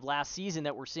Sandy of last season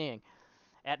that we're seeing.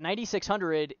 At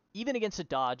 9,600, even against the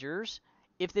Dodgers,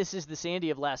 if this is the Sandy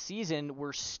of last season,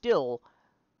 we're still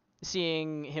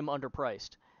seeing him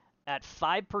underpriced. At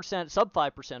 5%, sub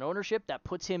 5% ownership,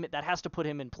 that has to put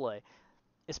him in play,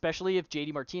 especially if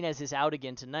JD Martinez is out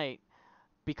again tonight,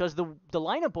 because the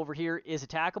lineup over here is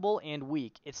attackable and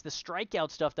weak. It's the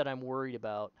strikeout stuff that I'm worried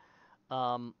about.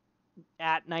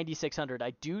 At 9,600,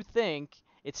 I do think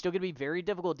it's still going to be very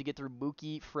difficult to get through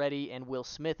Mookie, Freddie, and Will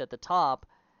Smith at the top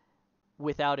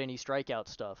without any strikeout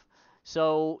stuff.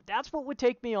 So that's what would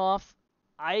take me off.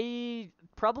 I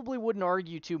probably wouldn't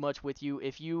argue too much with you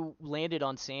if you landed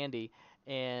on Sandy.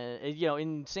 And,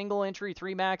 in single entry,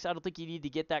 3 max, I don't think you need to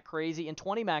get that crazy. In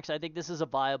 20 max, I think this is a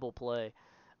viable play.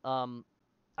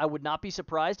 I would not be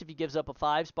surprised if he gives up a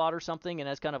 5 spot or something and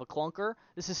has kind of a clunker.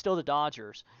 This is still the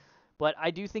Dodgers. But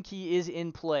I do think he is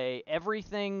in play.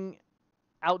 Everything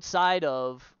outside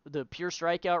of the pure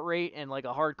strikeout rate and like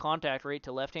a hard contact rate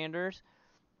to left-handers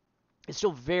is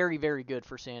still very, very good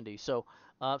for Sandy. So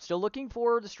still looking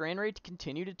for the strand rate to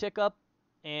continue to tick up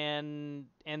and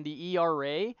the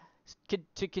ERA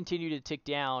to continue to tick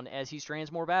down as he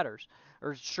strands more batters,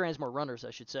 or strands more runners, I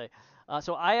should say.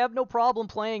 So I have no problem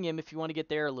playing him if you want to get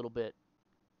there a little bit.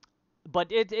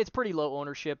 But it's pretty low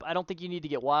ownership. I don't think you need to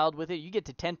get wild with it. You get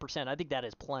to 10%. I think that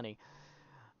is plenty.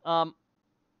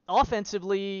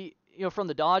 Offensively, from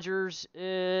the Dodgers,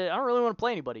 I don't really want to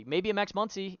play anybody. Maybe a Max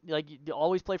Muncy. Like, you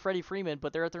always play Freddie Freeman,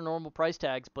 but they're at their normal price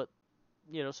tags. But,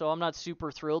 so I'm not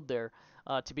super thrilled there,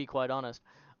 to be quite honest.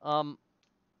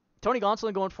 Tony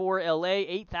Gonsolin going for LA,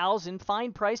 8,000.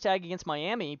 Fine price tag against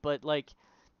Miami, but, like,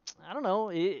 I don't know.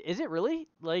 Is it really?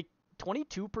 Like,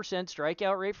 22%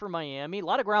 strikeout rate for Miami. A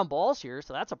lot of ground balls here,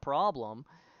 so that's a problem.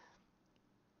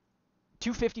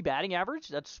 250 batting average.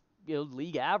 That's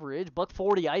league average.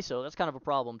 $140 ISO. That's kind of a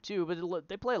problem too. But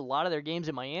they play a lot of their games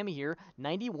in Miami here.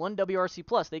 91 WRC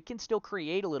plus. They can still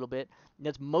create a little bit. And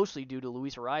that's mostly due to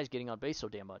Luis Arraez getting on base so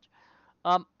damn much.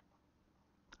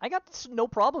 I got no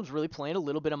problems really playing a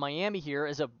little bit of Miami here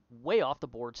as a way off the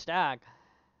board stack.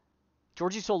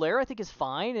 Georgie Soler, I think, is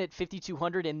fine at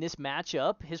 5,200 in this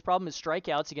matchup. His problem is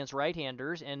strikeouts against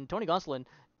right-handers, and Tony Gonsolin,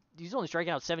 he's only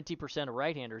striking out 17% of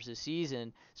right-handers this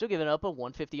season, still giving up a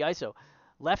 150 ISO.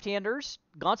 Left-handers,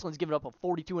 Gonsolin's giving up a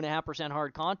 42.5%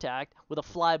 hard contact with a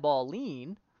fly ball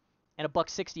lean and a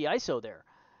 $160 ISO there.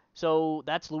 So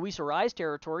that's Luis Arraez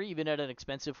territory, even at an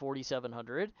expensive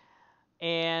 4,700.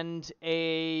 And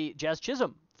a Jazz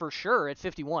Chisholm, for sure, at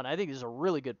 51. I think this is a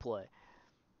really good play.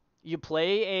 You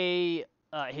play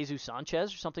a Jesus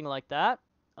Sanchez or something like that.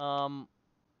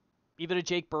 Even a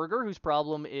Jake Berger, whose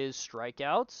problem is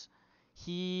strikeouts.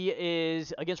 He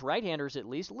is, against right-handers at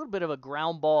least, a little bit of a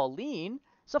ground ball lean.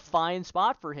 It's a fine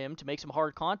spot for him to make some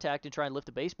hard contact and try and lift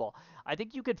a baseball. I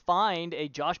think you could find a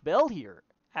Josh Bell here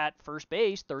at first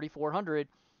base, 3,400,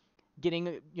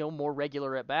 getting more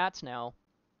regular at-bats now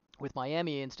with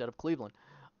Miami instead of Cleveland.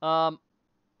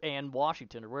 And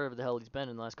Washington, or wherever the hell he's been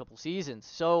in the last couple of seasons.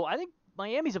 So I think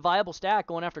Miami's a viable stack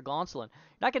going after Gonsolin.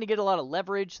 You're not going to get a lot of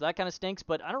leverage, so that kind of stinks,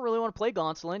 but I don't really want to play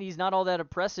Gonsolin. He's not all that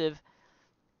impressive.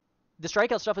 The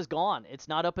strikeout stuff is gone. It's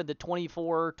not up in the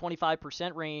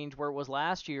 24-25% range where it was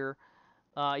last year.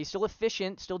 He's still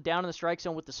efficient, still down in the strike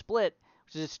zone with the split,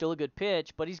 which is still a good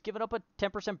pitch, but he's given up a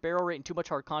 10% barrel rate and too much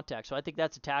hard contact, so I think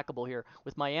that's attackable here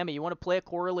with Miami. You want to play a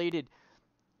correlated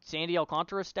Sandy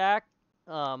Alcantara stack,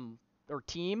 or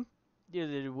team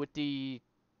with the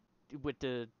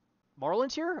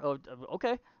Marlins here? Oh,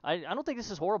 okay. I don't think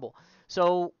this is horrible.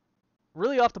 So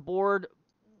really off the board.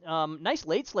 Nice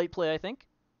late slate play, I think.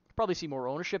 Probably see more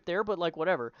ownership there, but like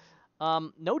whatever.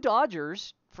 No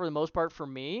Dodgers for the most part for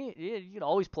me. You can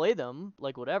always play them,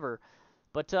 like whatever.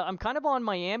 But I'm kind of on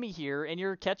Miami here, and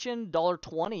you're catching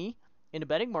 $1.20 in the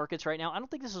betting markets right now. I don't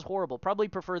think this is horrible. Probably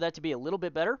prefer that to be a little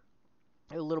bit better,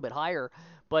 a little bit higher.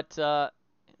 But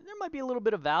there might be a little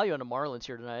bit of value on the Marlins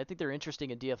here tonight. I think they're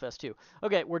interesting in DFS too.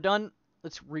 Okay, we're done.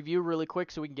 Let's review really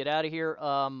quick so we can get out of here.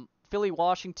 Philly,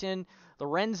 Washington,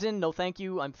 Lorenzen, no thank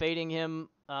you. I'm fading him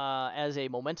as a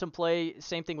momentum play.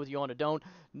 Same thing with Yohan Adon.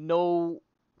 No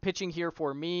pitching here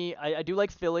for me. I do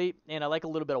like Philly, and I like a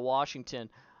little bit of Washington.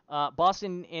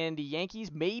 Boston and the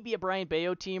Yankees, maybe a Brian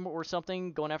Bayo team or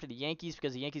something going after the Yankees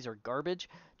because the Yankees are garbage.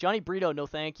 Johnny Brito, no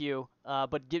thank you.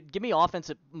 But give me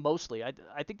offense mostly.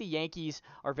 I think the Yankees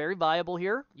are very viable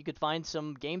here. You could find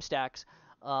some game stacks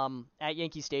at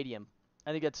Yankee Stadium.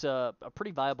 I think that's a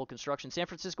pretty viable construction. San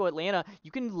Francisco, Atlanta,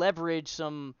 you can leverage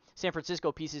some San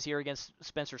Francisco pieces here against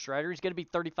Spencer Strider. He's going to be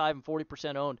 35 and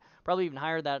 40% owned, probably even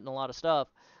higher than that in a lot of stuff.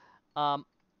 And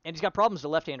he's got problems to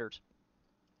left-handers.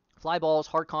 Fly balls,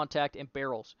 hard contact, and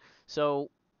barrels. So,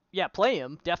 yeah, play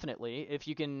him, definitely. If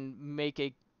you can make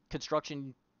a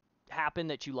construction happen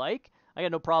that you like, I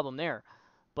got no problem there.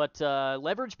 But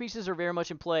leverage pieces are very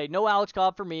much in play. No Alex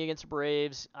Cobb for me against the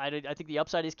Braves. I think the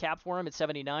upside is capped for him at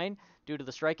 79 due to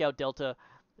the strikeout delta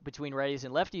between righties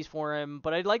and lefties for him.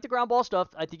 But I like the ground ball stuff.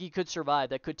 I think he could survive.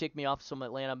 That could take me off some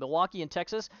Atlanta. Milwaukee and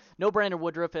Texas. No Brandon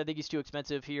Woodruff. I think he's too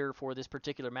expensive here for this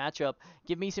particular matchup.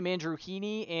 Give me some Andrew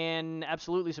Heaney and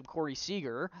absolutely some Corey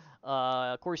Seager.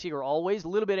 Corey Seager always. A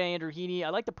little bit of Andrew Heaney. I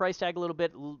like the price tag a little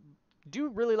bit. Do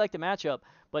really like the matchup,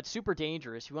 but super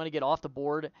dangerous. You want to get off the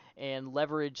board and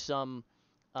leverage some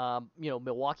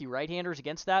Milwaukee right-handers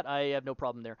against that, I have no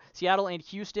problem there. Seattle and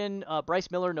Houston,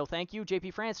 Bryce Miller, no thank you.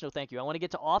 JP France, no thank you. I want to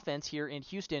get to offense here in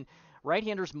Houston.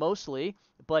 Right-handers mostly,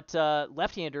 but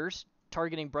left-handers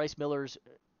targeting Bryce Miller's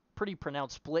pretty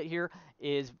pronounced split here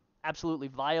is absolutely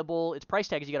viable. Its price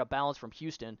tag is you got a balance from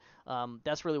Houston.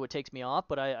 That's really what takes me off,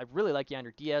 but I really like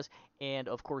Yander Diaz and,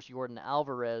 of course, Jordan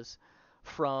Alvarez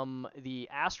from the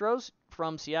Astros.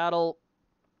 From Seattle,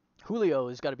 Julio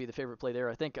has got to be the favorite play there,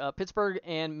 I think. Pittsburgh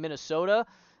and Minnesota.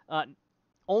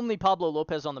 Only Pablo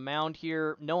Lopez on the mound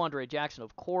here. No Andre Jackson,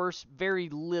 of course. Very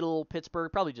little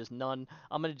Pittsburgh. Probably just none.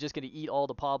 I'm just going to eat all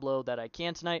the Pablo that I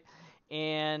can tonight.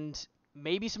 And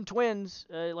maybe some Twins.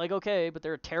 Okay, but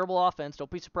they're a terrible offense.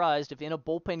 Don't be surprised if in a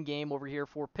bullpen game over here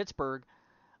for Pittsburgh,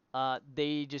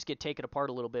 they just get taken apart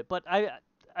a little bit. But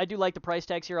I do like the price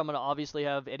tags here. I'm going to obviously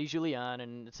have Eddie Julien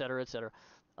and et cetera, et cetera.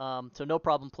 So no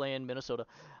problem playing Minnesota.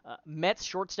 Mets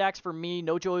short stacks for me.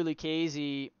 No Joey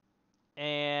Lucchesi,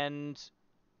 and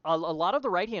a lot of the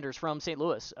right-handers from St.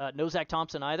 Louis. No Zach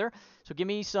Thompson either. So give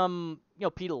me some,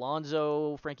 Pete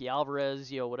Alonso, Frankie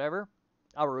Alvarez, whatever,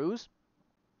 Aruz.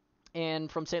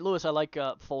 And from St. Louis, I like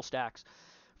full stacks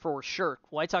for sure.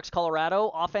 White Sox,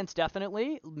 Colorado, offense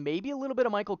definitely. Maybe a little bit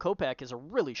of Michael Kopech is a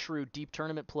really shrewd deep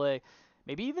tournament play.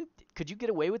 Maybe even, could you get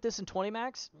away with this in 20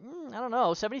 max? I don't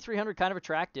know. 7,300 kind of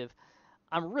attractive.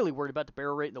 I'm really worried about the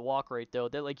barrel rate and the walk rate, though.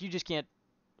 That, like, you just can't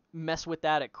mess with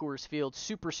that at Coors Field.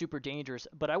 Super, super dangerous.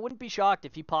 But I wouldn't be shocked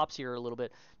if he pops here a little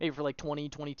bit, maybe for like 20,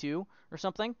 22 or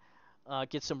something.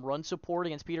 Get some run support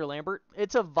against Peter Lambert.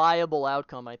 It's a viable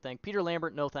outcome, I think. Peter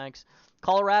Lambert, no thanks.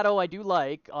 Colorado, I do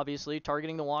like, obviously,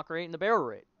 targeting the walk rate and the barrel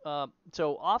rate.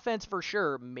 So offense for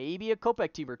sure, maybe a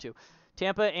Kopech team or two.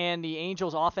 Tampa and the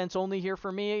Angels offense only here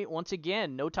for me. Once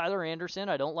again, no Tyler Anderson.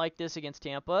 I don't like this against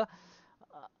Tampa.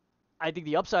 I think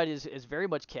the upside is very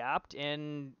much capped,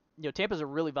 and Tampa's a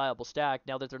really viable stack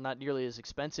now that they're not nearly as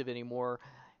expensive anymore.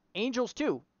 Angels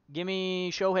too. Give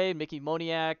me Shohei, Mickey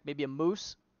Moniak, maybe a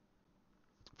Moose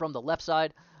from the left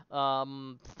side.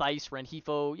 Theis,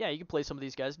 Rengifo. Yeah, you can play some of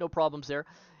these guys. No problems there.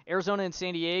 Arizona and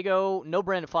San Diego. No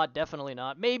Brandon Pfaadt, definitely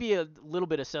not. Maybe a little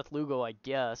bit of Seth Lugo, I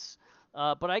guess.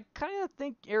 But I kind of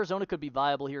think Arizona could be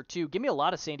viable here too. Give me a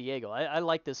lot of San Diego. I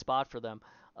like this spot for them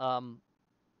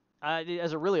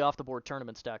as a really off-the-board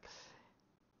tournament stack.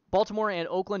 Baltimore and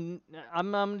Oakland,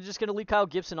 I'm just going to leave Kyle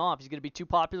Gibson off. He's going to be too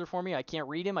popular for me. I can't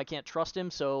read him. I can't trust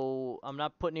him, so I'm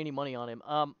not putting any money on him.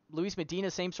 Luis Medina,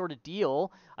 same sort of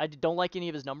deal. I don't like any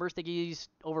of his numbers. Think he's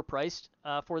overpriced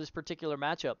for this particular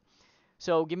matchup.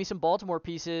 So give me some Baltimore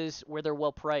pieces where they're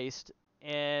well-priced.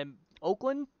 And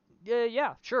Oakland,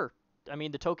 yeah, sure. I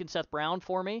mean, the token Seth Brown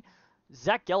for me.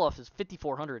 Zach Geloff is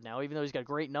 5,400 now, even though he's got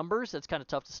great numbers. That's kind of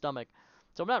tough to stomach.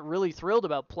 So I'm not really thrilled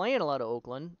about playing a lot of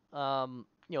Oakland.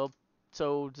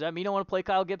 So does that mean I want to play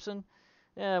Kyle Gibson?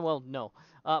 Well, no.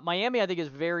 Miami, I think, is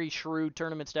very shrewd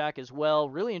tournament stack as well.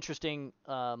 Really interesting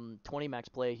 20 max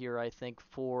play here, I think,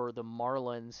 for the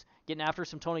Marlins. Getting after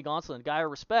some Tony Gonsolin, guy I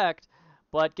respect,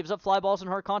 but gives up fly balls and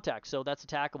hard contact, so that's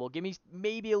attackable. Give me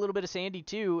maybe a little bit of Sandy,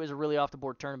 too, as a really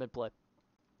off-the-board tournament play.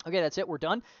 Okay, that's it. We're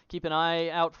done. Keep an eye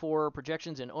out for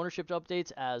projections and ownership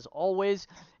updates, as always,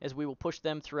 as we will push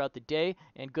them throughout the day.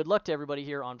 And good luck to everybody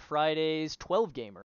here on Friday's 12 Gamer.